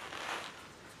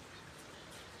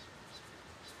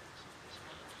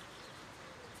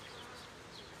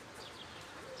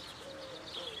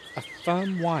 A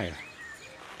firm wire.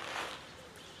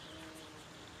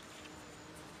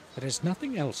 There is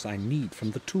nothing else I need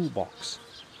from the toolbox.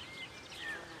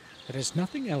 There is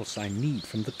nothing else I need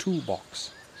from the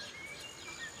toolbox.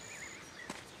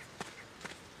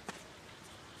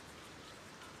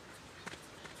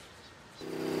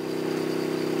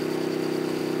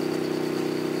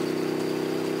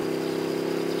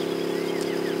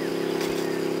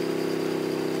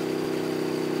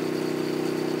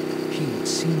 can't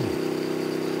see me.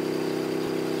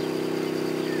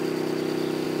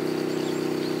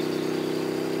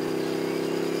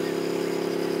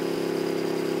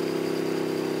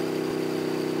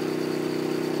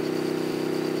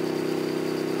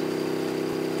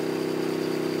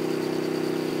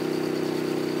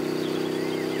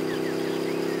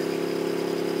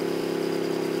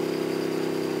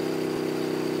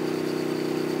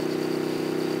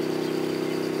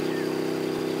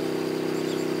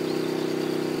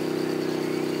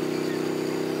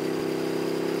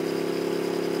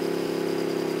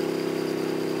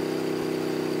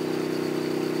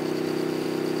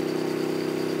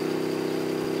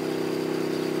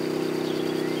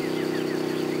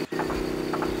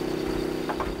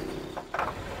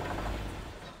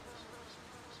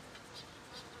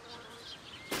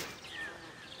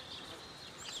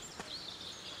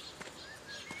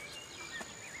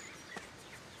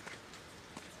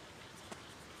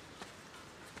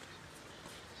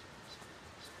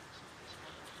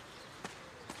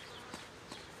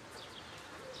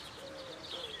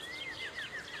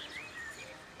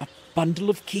 Bundle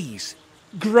of keys.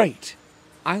 Great!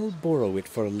 I'll borrow it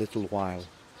for a little while.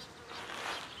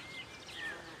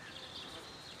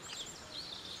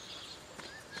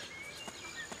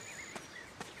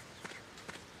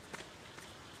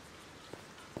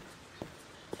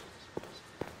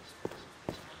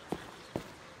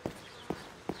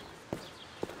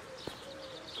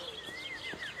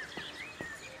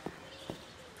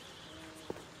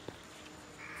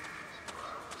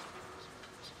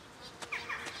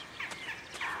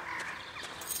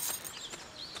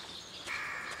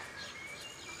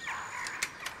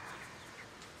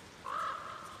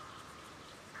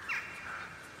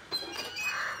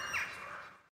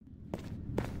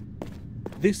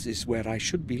 This is where I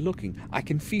should be looking. I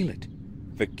can feel it.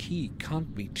 The key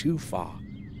can't be too far.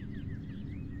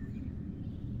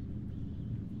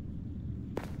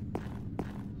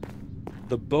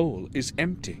 The bowl is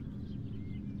empty.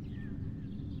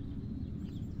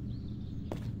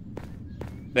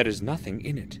 There is nothing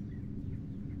in it.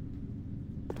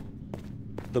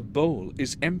 The bowl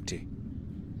is empty.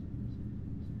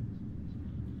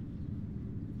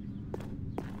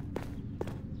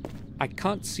 I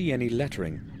can't see any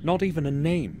lettering, not even a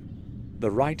name. The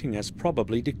writing has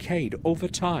probably decayed over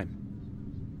time.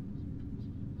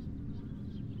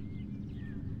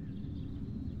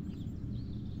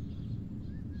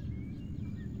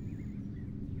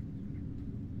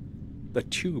 The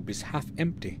tube is half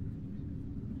empty.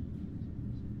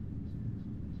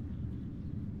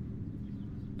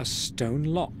 A stone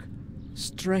lock.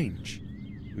 Strange.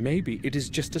 Maybe it is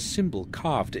just a symbol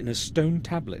carved in a stone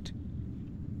tablet.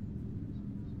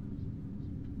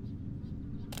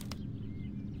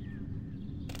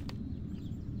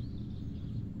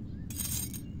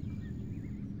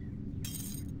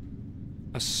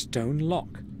 A stone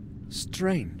lock.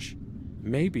 Strange.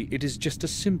 Maybe it is just a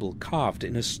symbol carved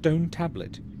in a stone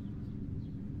tablet.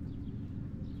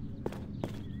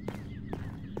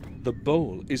 The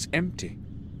bowl is empty.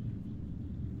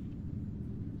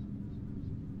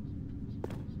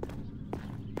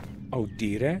 Oh,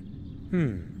 dire?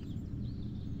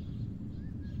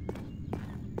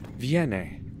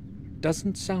 Viene.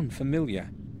 Doesn't sound familiar.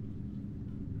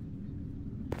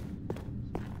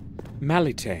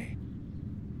 Malite.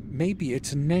 Maybe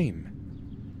it's a name.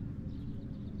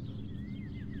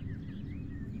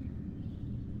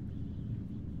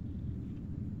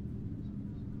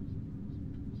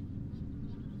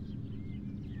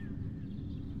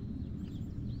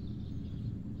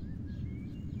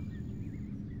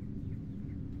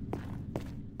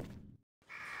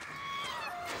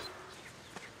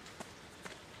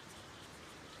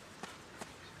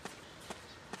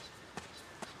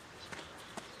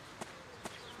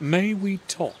 May we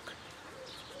talk?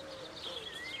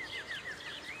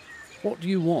 What do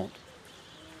you want?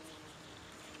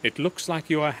 It looks like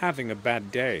you are having a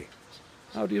bad day.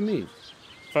 How do you mean?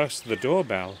 First the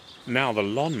doorbell, now the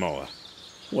lawnmower.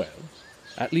 Well,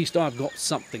 at least I've got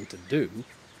something to do.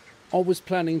 I was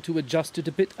planning to adjust it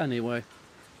a bit anyway.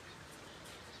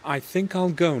 I think I'll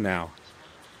go now.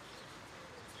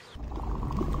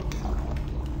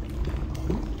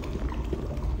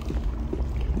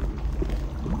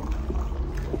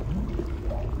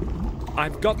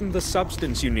 I've gotten the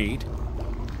substance you need.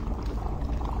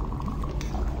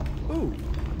 Oh,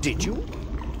 did you?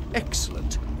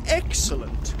 Excellent,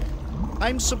 excellent.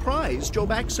 I'm surprised you're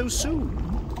back so soon.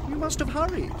 You must have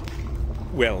hurried.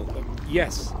 Well,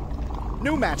 yes.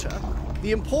 No matter.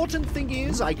 The important thing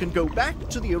is I can go back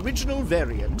to the original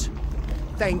variant.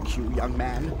 Thank you, young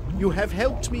man. You have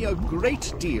helped me a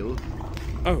great deal.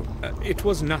 Oh, it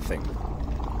was nothing.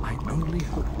 I only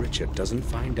hope Richard doesn't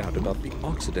find out about the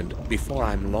Occident before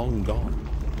I'm long gone.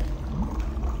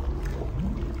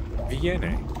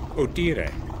 Viene,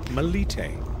 Odire,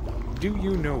 Melite. Do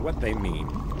you know what they mean?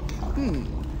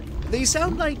 They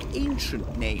sound like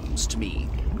ancient names to me.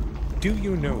 Do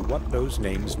you know what those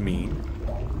names mean?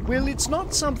 Well, it's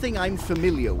not something I'm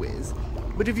familiar with,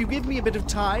 but if you give me a bit of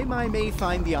time, I may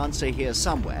find the answer here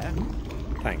somewhere.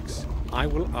 Thanks. I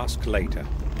will ask later.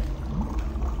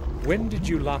 When did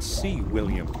you last see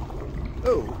William?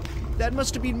 Oh, that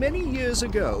must have been many years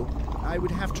ago. I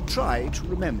would have to try to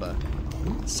remember.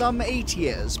 Some 8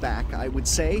 years back, I would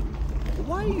say.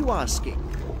 Why are you asking?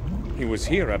 He was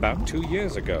here about 2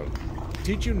 years ago.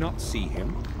 Did you not see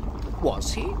him?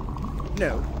 Was he?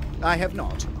 No, I have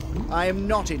not. I am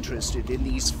not interested in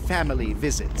these family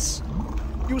visits.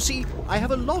 You see, I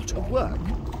have a lot of work.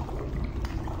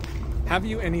 Have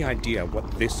you any idea what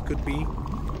this could be?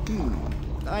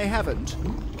 I haven't.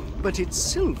 But it's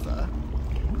silver.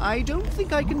 I don't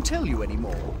think I can tell you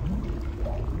anymore.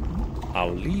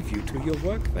 I'll leave you to your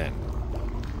work then.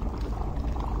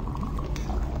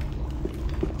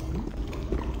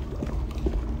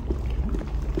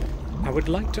 I would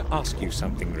like to ask you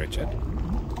something, Richard.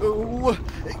 Oh,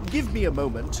 give me a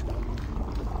moment.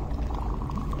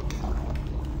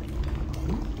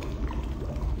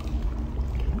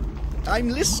 I'm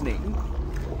listening.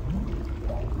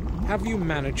 Have you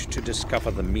managed to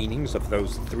discover the meanings of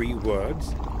those 3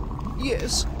 words?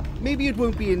 Yes, maybe it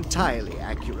won't be entirely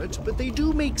accurate, but they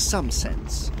do make some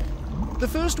sense. The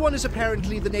first one is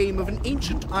apparently the name of an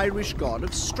ancient Irish god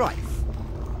of strife.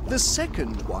 The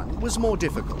second one was more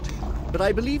difficult, but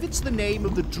I believe it's the name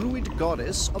of the druid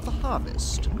goddess of the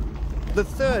harvest. The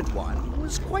third one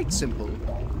was quite simple.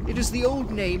 It is the old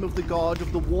name of the god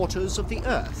of the waters of the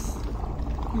earth.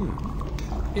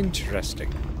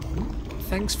 Interesting.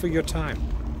 Thanks for your time.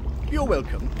 You're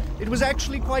welcome. It was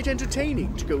actually quite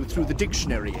entertaining to go through the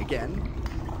dictionary again.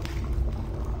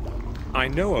 I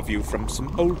know of you from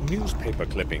some old newspaper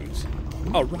clippings.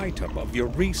 A write-up of your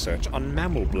research on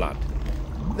mammal blood.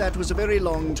 That was a very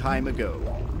long time ago.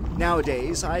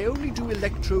 Nowadays, I only do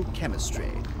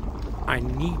electrochemistry. I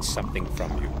need something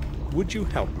from you. Would you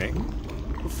help me?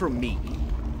 From me?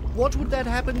 What would that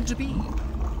happen to be?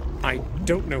 I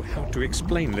don't know how to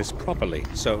explain this properly,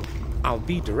 so I'll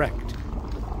be direct.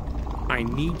 I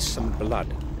need some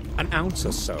blood. An ounce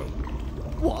or so.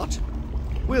 What?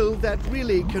 Well, that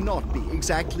really cannot be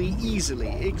exactly easily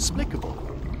explicable.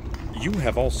 You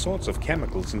have all sorts of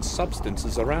chemicals and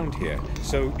substances around here,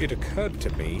 so it occurred to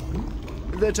me...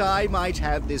 That I might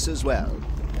have this as well.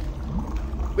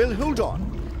 Well, hold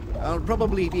on. I'll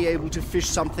probably be able to fish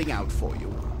something out for you.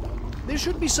 There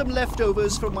should be some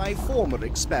leftovers from my former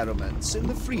experiments in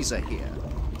the freezer here.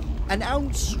 An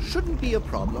ounce shouldn't be a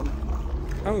problem.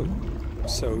 Oh,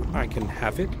 so I can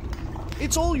have it?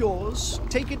 It's all yours.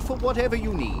 Take it for whatever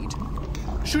you need.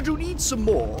 Should you need some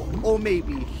more, or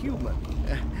maybe human?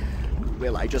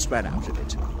 Well, I just ran out of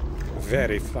it.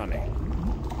 Very funny.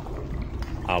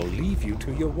 I'll leave you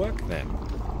to your work then.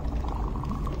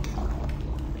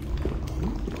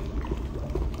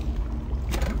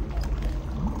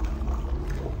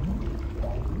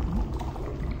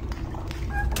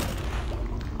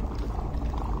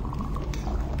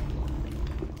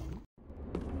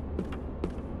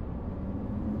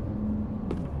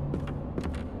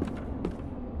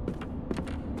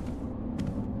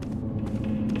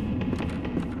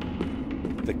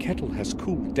 The kettle has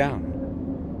cooled down.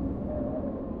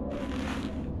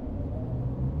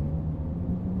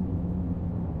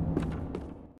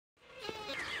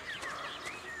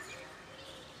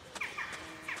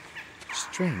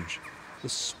 Strange.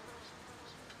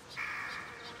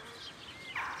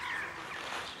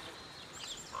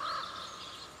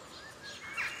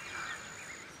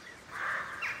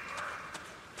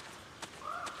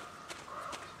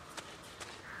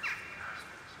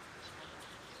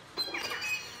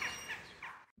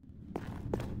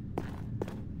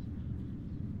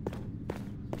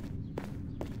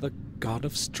 The god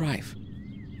of strife.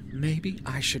 Maybe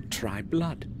I should try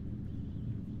blood.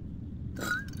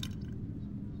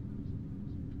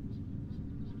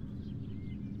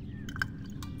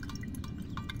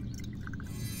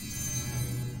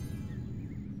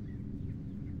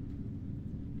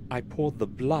 I poured the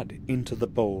blood into the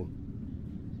bowl.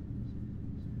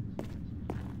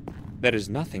 There is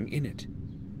nothing in it.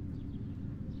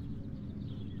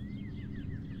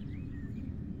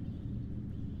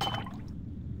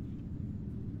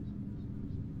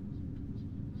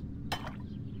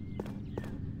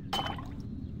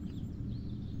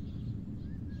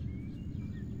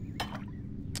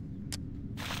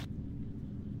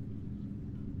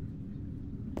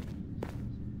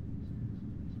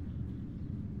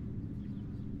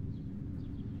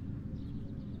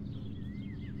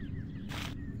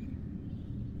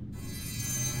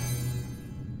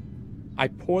 I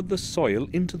poured the soil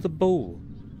into the bowl.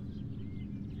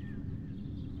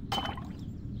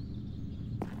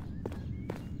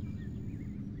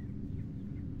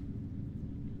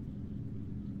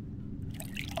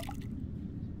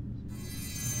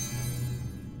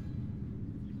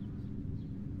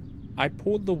 I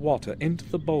poured the water into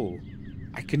the bowl.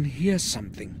 I can hear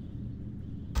something.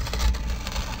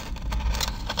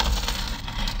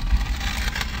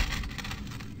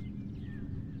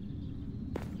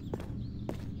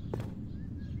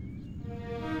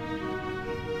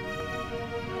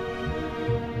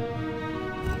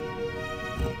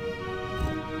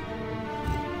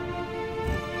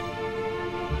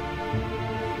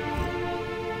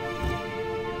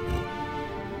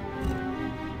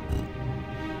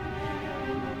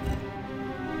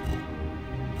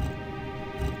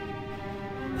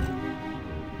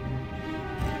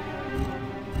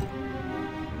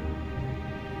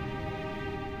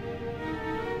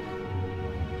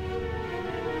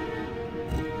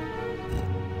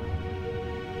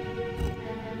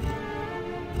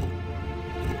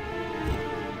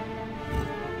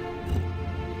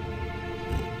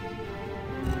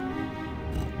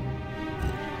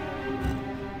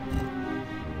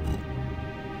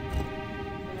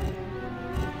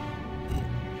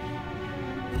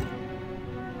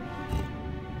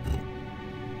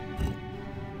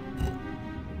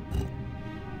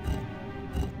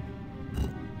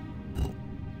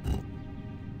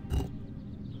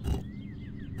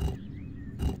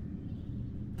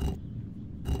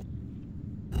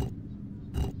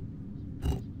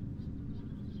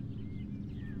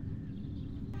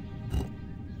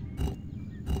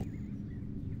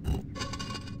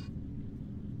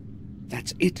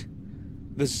 That's it.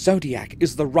 The Zodiac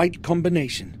is the right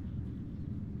combination.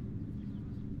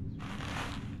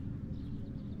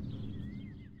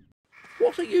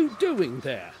 What are you doing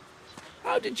there?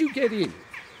 How did you get in?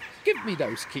 Give me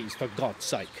those keys, for God's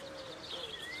sake.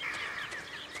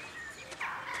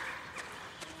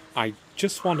 I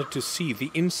just wanted to see the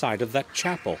inside of that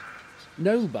chapel.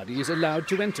 Nobody is allowed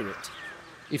to enter it.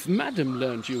 If Madam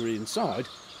learned you were inside,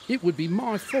 it would be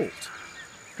my fault.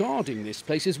 Guarding this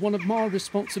place is one of my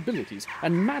responsibilities,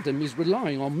 and Madam is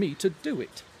relying on me to do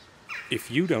it. If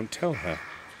you don't tell her,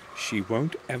 she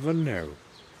won't ever know.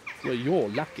 Well, you're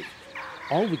lucky.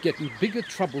 I would get in bigger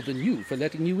trouble than you for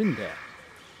letting you in there.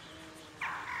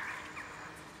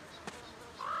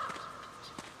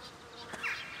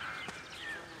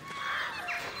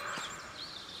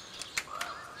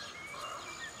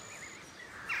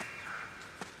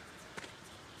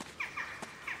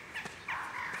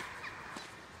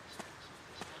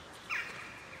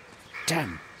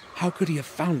 Damn, how could he have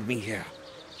found me here?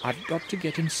 I've got to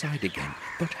get inside again,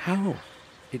 but how?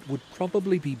 It would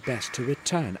probably be best to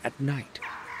return at night.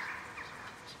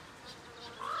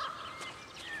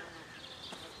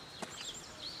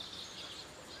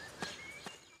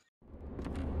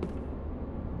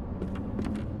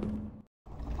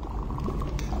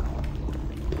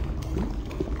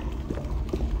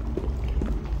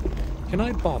 Can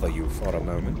I bother you for a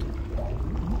moment?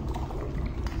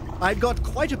 I've got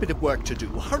quite a bit of work to do.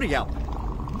 Hurry up.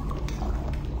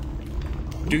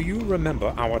 Do you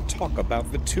remember our talk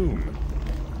about the tomb?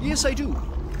 Yes, I do.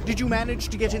 Did you manage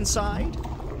to get inside?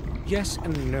 Yes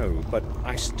and no, but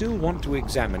I still want to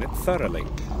examine it thoroughly.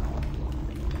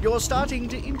 You're starting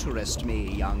to interest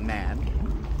me, young man.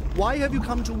 Why have you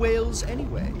come to Wales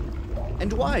anyway?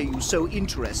 And why are you so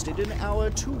interested in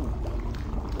our tomb?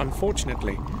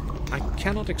 Unfortunately, I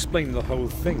cannot explain the whole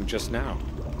thing just now.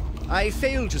 I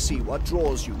fail to see what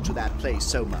draws you to that place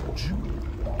so much.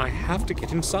 I have to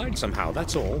get inside somehow,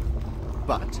 that's all.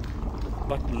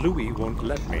 But Louis won't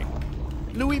let me.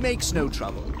 Louis makes no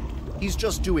trouble. He's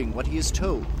just doing what he is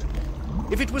told.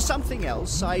 If it was something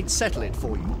else, I'd settle it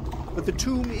for you. But the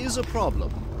tomb is a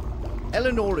problem.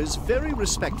 Eleanor is very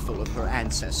respectful of her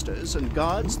ancestors and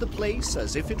guards the place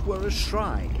as if it were a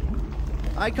shrine.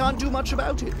 I can't do much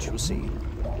about it, you see.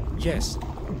 Yes,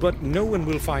 but no one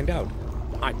will find out.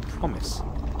 I promise.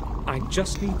 I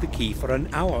just need the key for an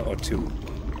hour or two.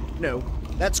 No,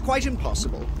 that's quite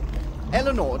impossible.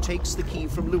 Eleanor takes the key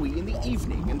from Louis in the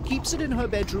evening and keeps it in her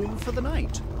bedroom for the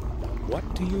night. What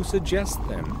do you suggest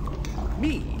then?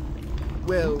 Me?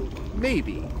 Well,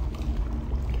 maybe.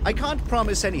 I can't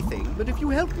promise anything, but if you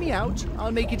help me out,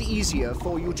 I'll make it easier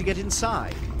for you to get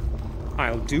inside.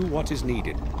 I'll do what is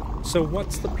needed. So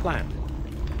what's the plan?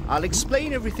 I'll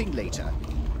explain everything later,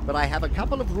 but I have a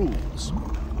couple of rules.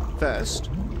 First,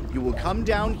 you will come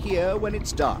down here when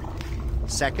it's dark.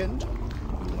 Second,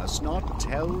 you must not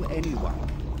tell anyone.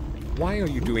 Why are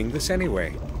you doing this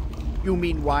anyway? You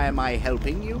mean why am I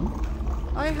helping you?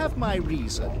 I have my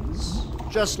reasons.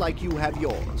 just like you have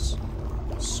yours.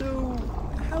 So,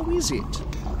 how is it?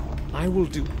 I will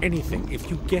do anything if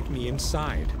you get me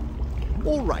inside.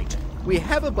 All right, we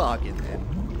have a bargain then.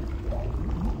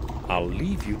 I'll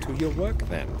leave you to your work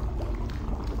then.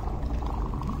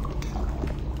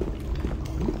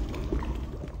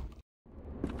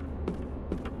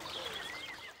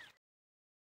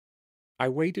 I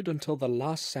waited until the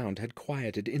last sound had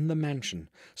quieted in the mansion,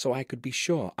 so I could be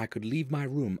sure I could leave my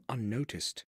room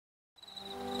unnoticed.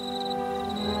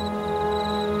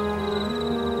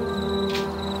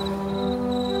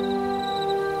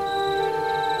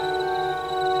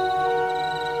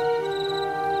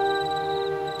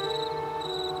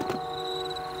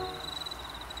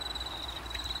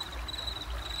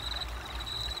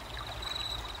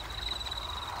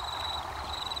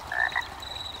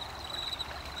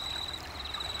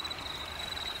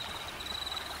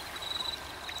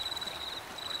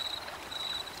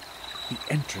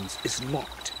 The entrance is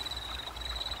locked.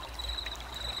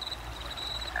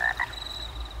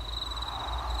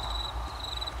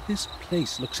 This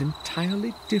place looks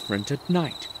entirely different at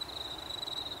night.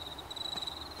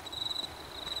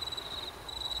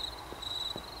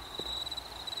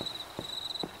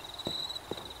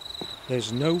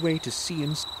 There's no way to see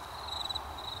inside.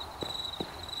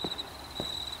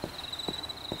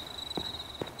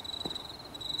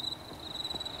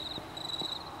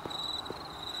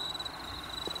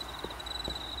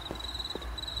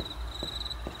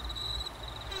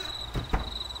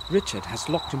 Richard has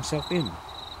locked himself in.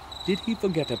 Did he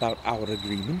forget about our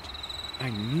agreement? I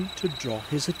need to draw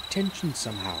his attention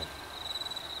somehow.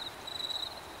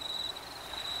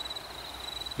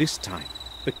 This time,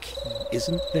 the key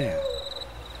isn't there.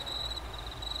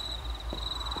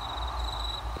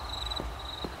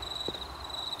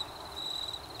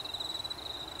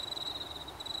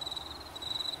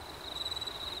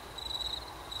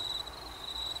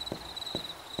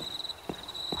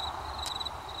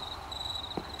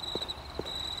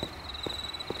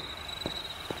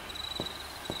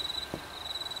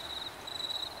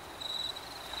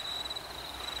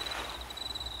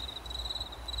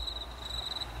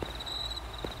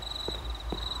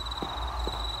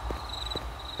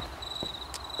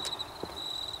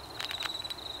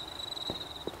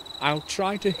 I'll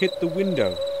try to hit the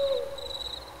window.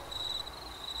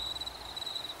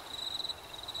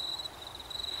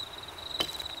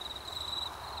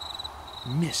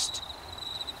 Missed.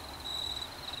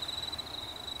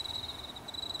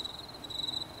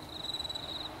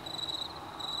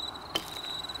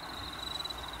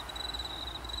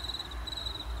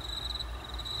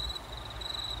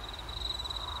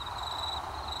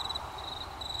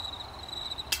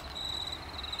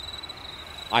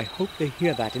 I hope they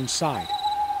hear that inside.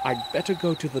 I'd better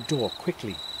go to the door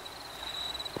quickly.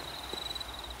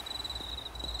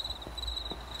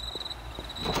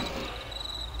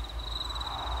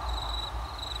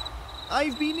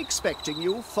 I've been expecting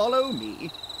you. Follow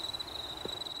me.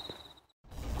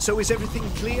 So is everything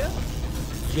clear?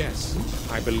 Yes,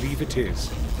 I believe it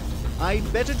is.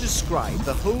 I'd better describe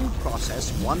the whole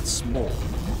process once more.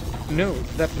 No,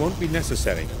 that won't be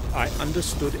necessary. I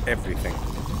understood everything.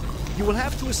 You will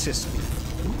have to assist me.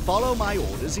 Follow my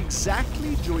orders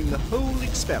exactly during the whole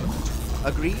experiment.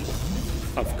 Agreed?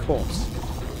 Of course.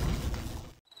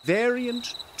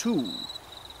 Variant 2.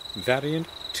 Variant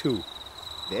 2.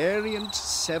 Variant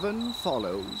 7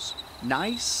 follows.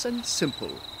 Nice and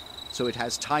simple, so it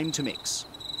has time to mix.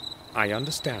 I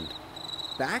understand.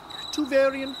 Back to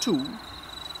variant 2.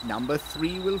 Number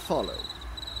 3 will follow.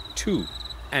 2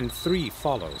 and 3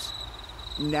 follows.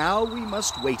 Now we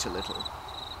must wait a little.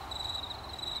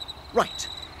 Right,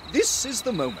 this is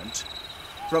the moment.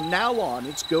 From now on,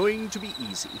 it's going to be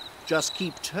easy. Just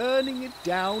keep turning it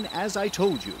down as I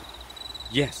told you.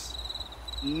 Yes.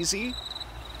 Easy,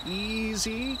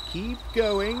 easy, keep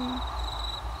going.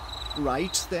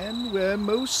 Right then, we're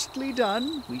mostly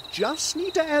done. We just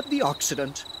need to add the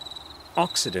oxidant.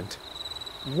 Oxidant?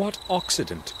 What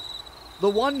oxidant? The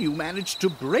one you managed to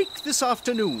break this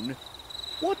afternoon.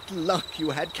 What luck you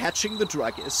had catching the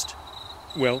druggist.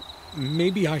 Well,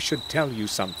 maybe I should tell you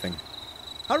something.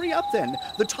 Hurry up then,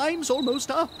 the time's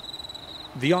almost up.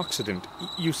 The oxidant,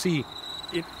 you see,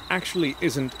 it actually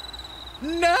isn't...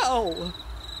 Now!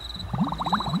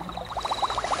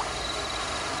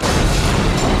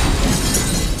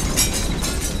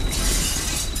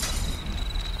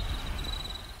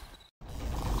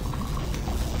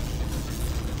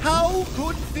 How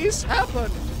could this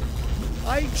happen?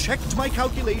 I checked my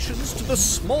calculations to the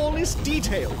smallest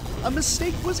detail. A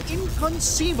mistake was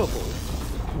inconceivable.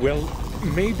 Well,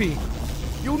 maybe...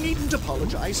 You needn't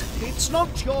apologize. It's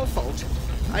not your fault.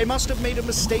 I must have made a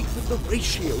mistake with the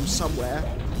ratio somewhere.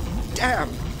 Damn!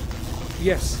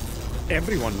 Yes,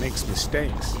 everyone makes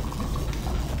mistakes.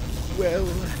 Well,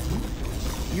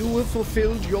 you have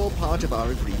fulfilled your part of our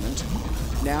agreement.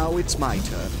 Now it's my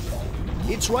turn.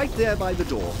 It's right there by the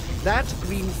door. That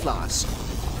green flask.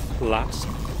 Flask,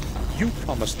 you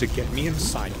promised to get me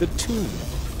inside the tomb.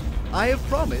 I have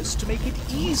promised to make it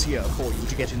easier for you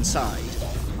to get inside.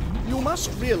 You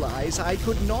must realize I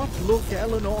could not look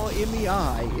Eleanor in the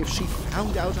eye if she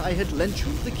found out I had lent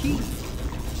you the key.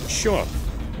 Sure,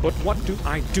 but what do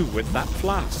I do with that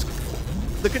flask?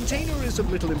 The container is of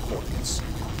little importance.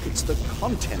 It's the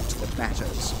content that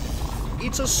matters.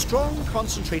 It's a strong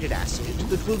concentrated acid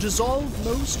that will dissolve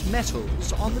most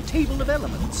metals on the table of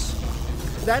elements.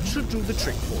 That should do the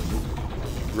trick for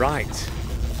you. Right.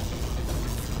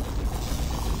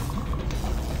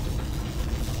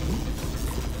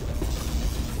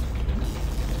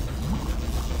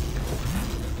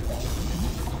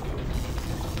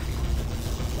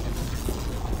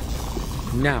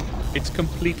 Now, it's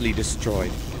completely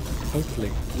destroyed.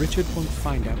 Hopefully, Richard won't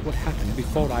find out what happened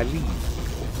before I leave.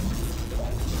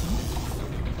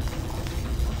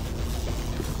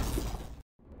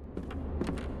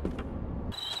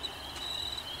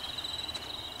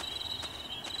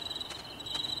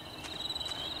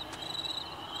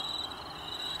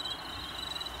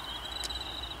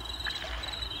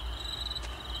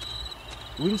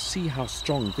 We'll see how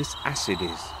strong this acid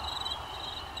is.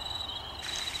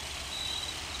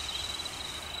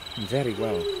 Very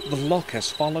well. The lock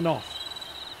has fallen off.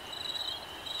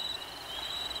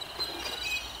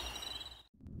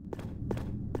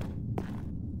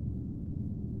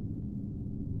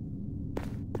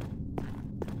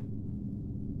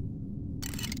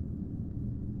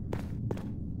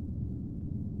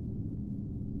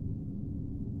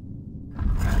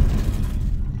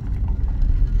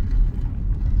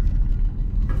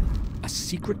 A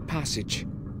secret passage.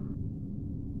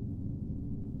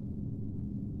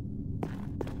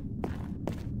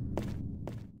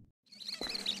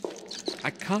 I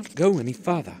can't go any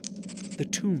further. The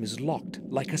tomb is locked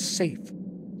like a safe.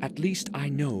 At least I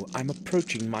know I'm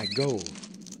approaching my goal.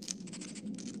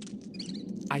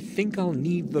 I think I'll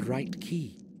need the right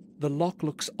key. The lock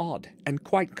looks odd and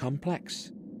quite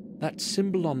complex. That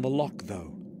symbol on the lock,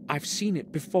 though, I've seen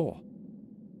it before.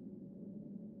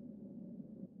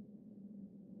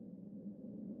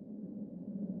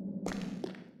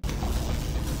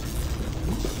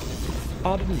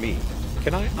 Pardon me,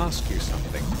 can I ask you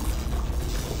something?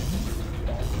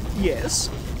 Yes?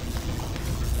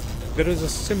 There is a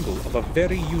symbol of a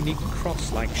very unique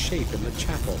cross-like shape in the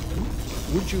chapel.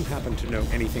 Would you happen to know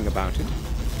anything about it?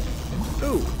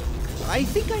 Oh, I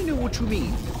think I know what you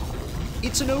mean.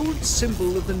 It's an old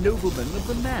symbol of the nobleman of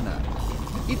the manor.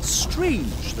 It's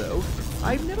strange, though.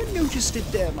 I've never noticed it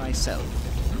there myself.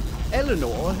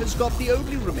 Eleanor has got the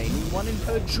only remaining one in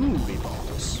her jewelry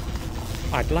box.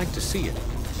 I'd like to see it.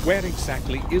 Where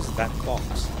exactly is that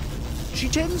box? She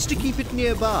tends to keep it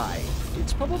nearby.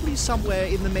 It's probably somewhere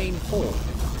in the main hall.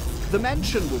 The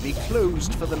mansion will be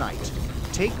closed for the night.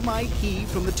 Take my key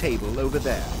from the table over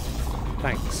there.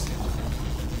 Thanks.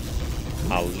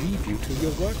 I'll leave you to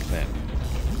your work then.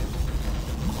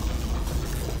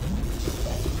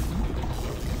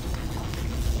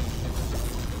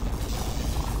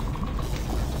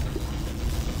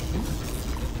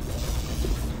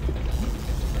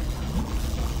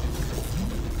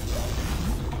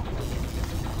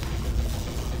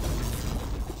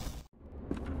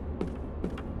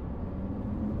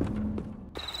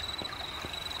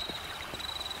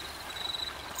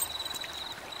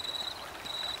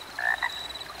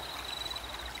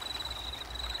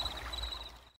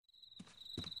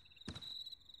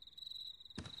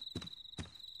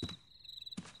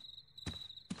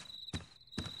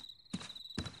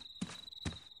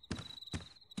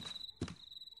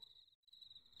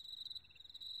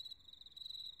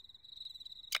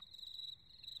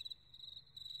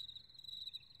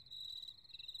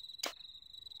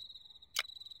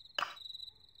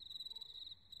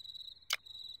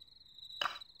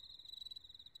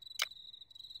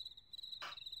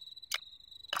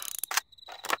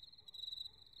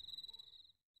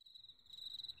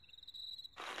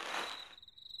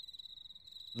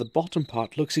 The bottom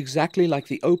part looks exactly like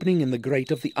the opening in the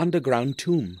grate of the underground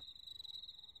tomb.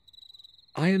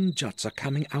 Iron juts are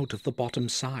coming out of the bottom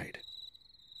side.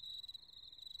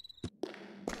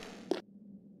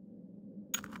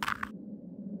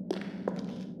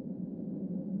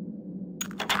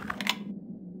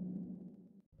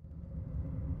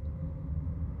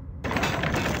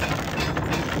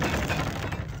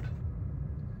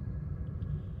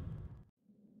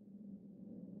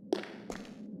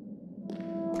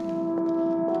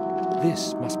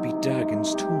 This must be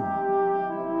Durgan's tomb.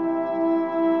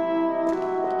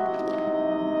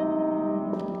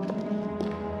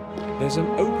 There's an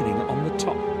opening on the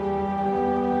top.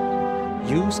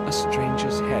 Use a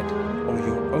stranger's head, or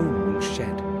your own will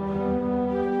shed.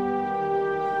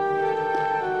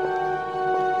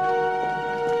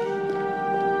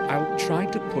 I'll try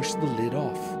to push the lid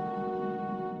off.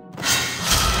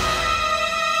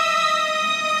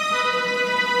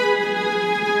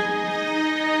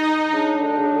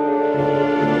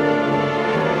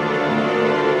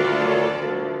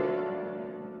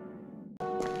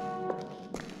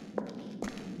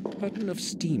 A curtain of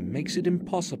steam makes it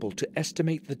impossible to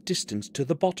estimate the distance to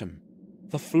the bottom.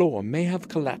 The floor may have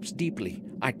collapsed deeply.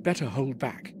 I'd better hold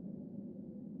back.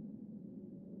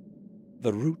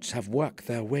 The roots have worked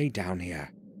their way down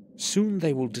here. Soon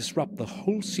they will disrupt the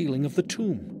whole ceiling of the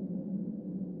tomb.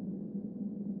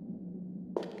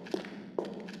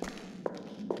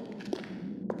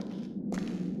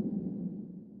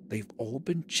 They've all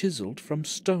been chiseled from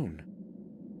stone.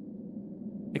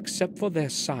 Except for their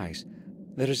size,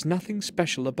 there is nothing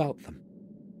special about them.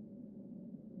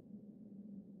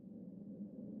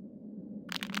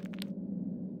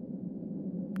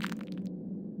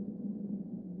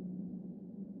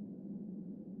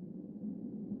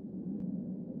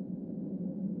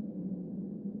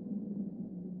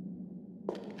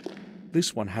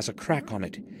 This one has a crack on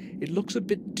it. It looks a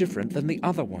bit different than the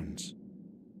other ones.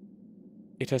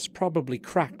 It has probably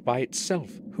cracked by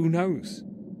itself. Who knows?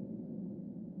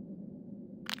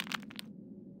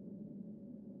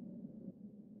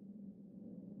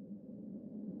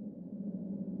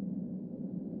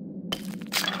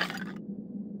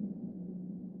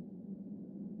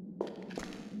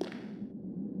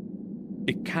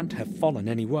 It can't have fallen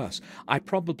any worse. I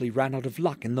probably ran out of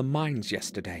luck in the mines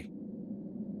yesterday.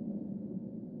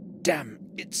 Damn,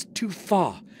 it's too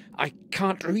far. I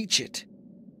can't reach it.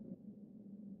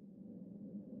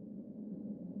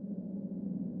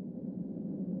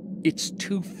 It's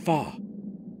too far.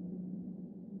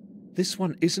 This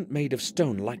one isn't made of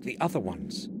stone like the other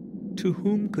ones. To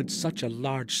whom could such a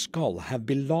large skull have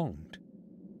belonged?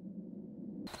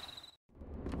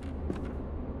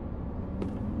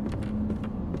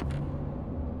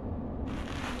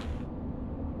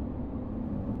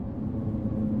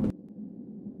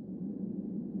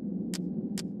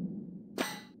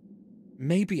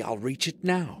 Maybe I'll reach it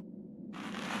now.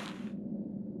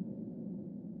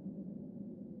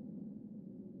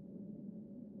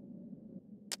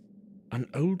 An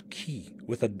old key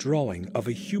with a drawing of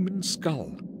a human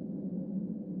skull.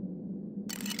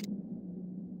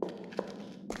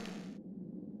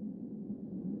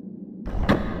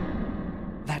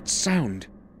 That sound!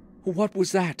 What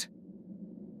was that?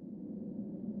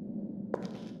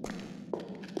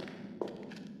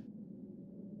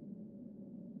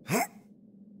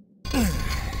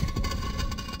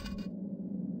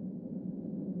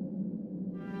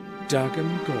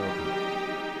 Durgan Gordon.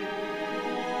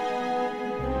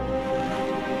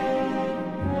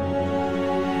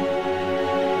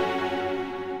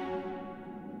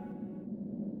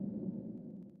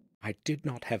 I did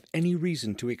not have any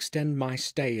reason to extend my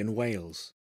stay in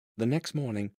Wales. The next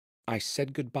morning, I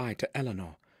said goodbye to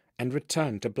Eleanor and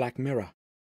returned to Black Mirror.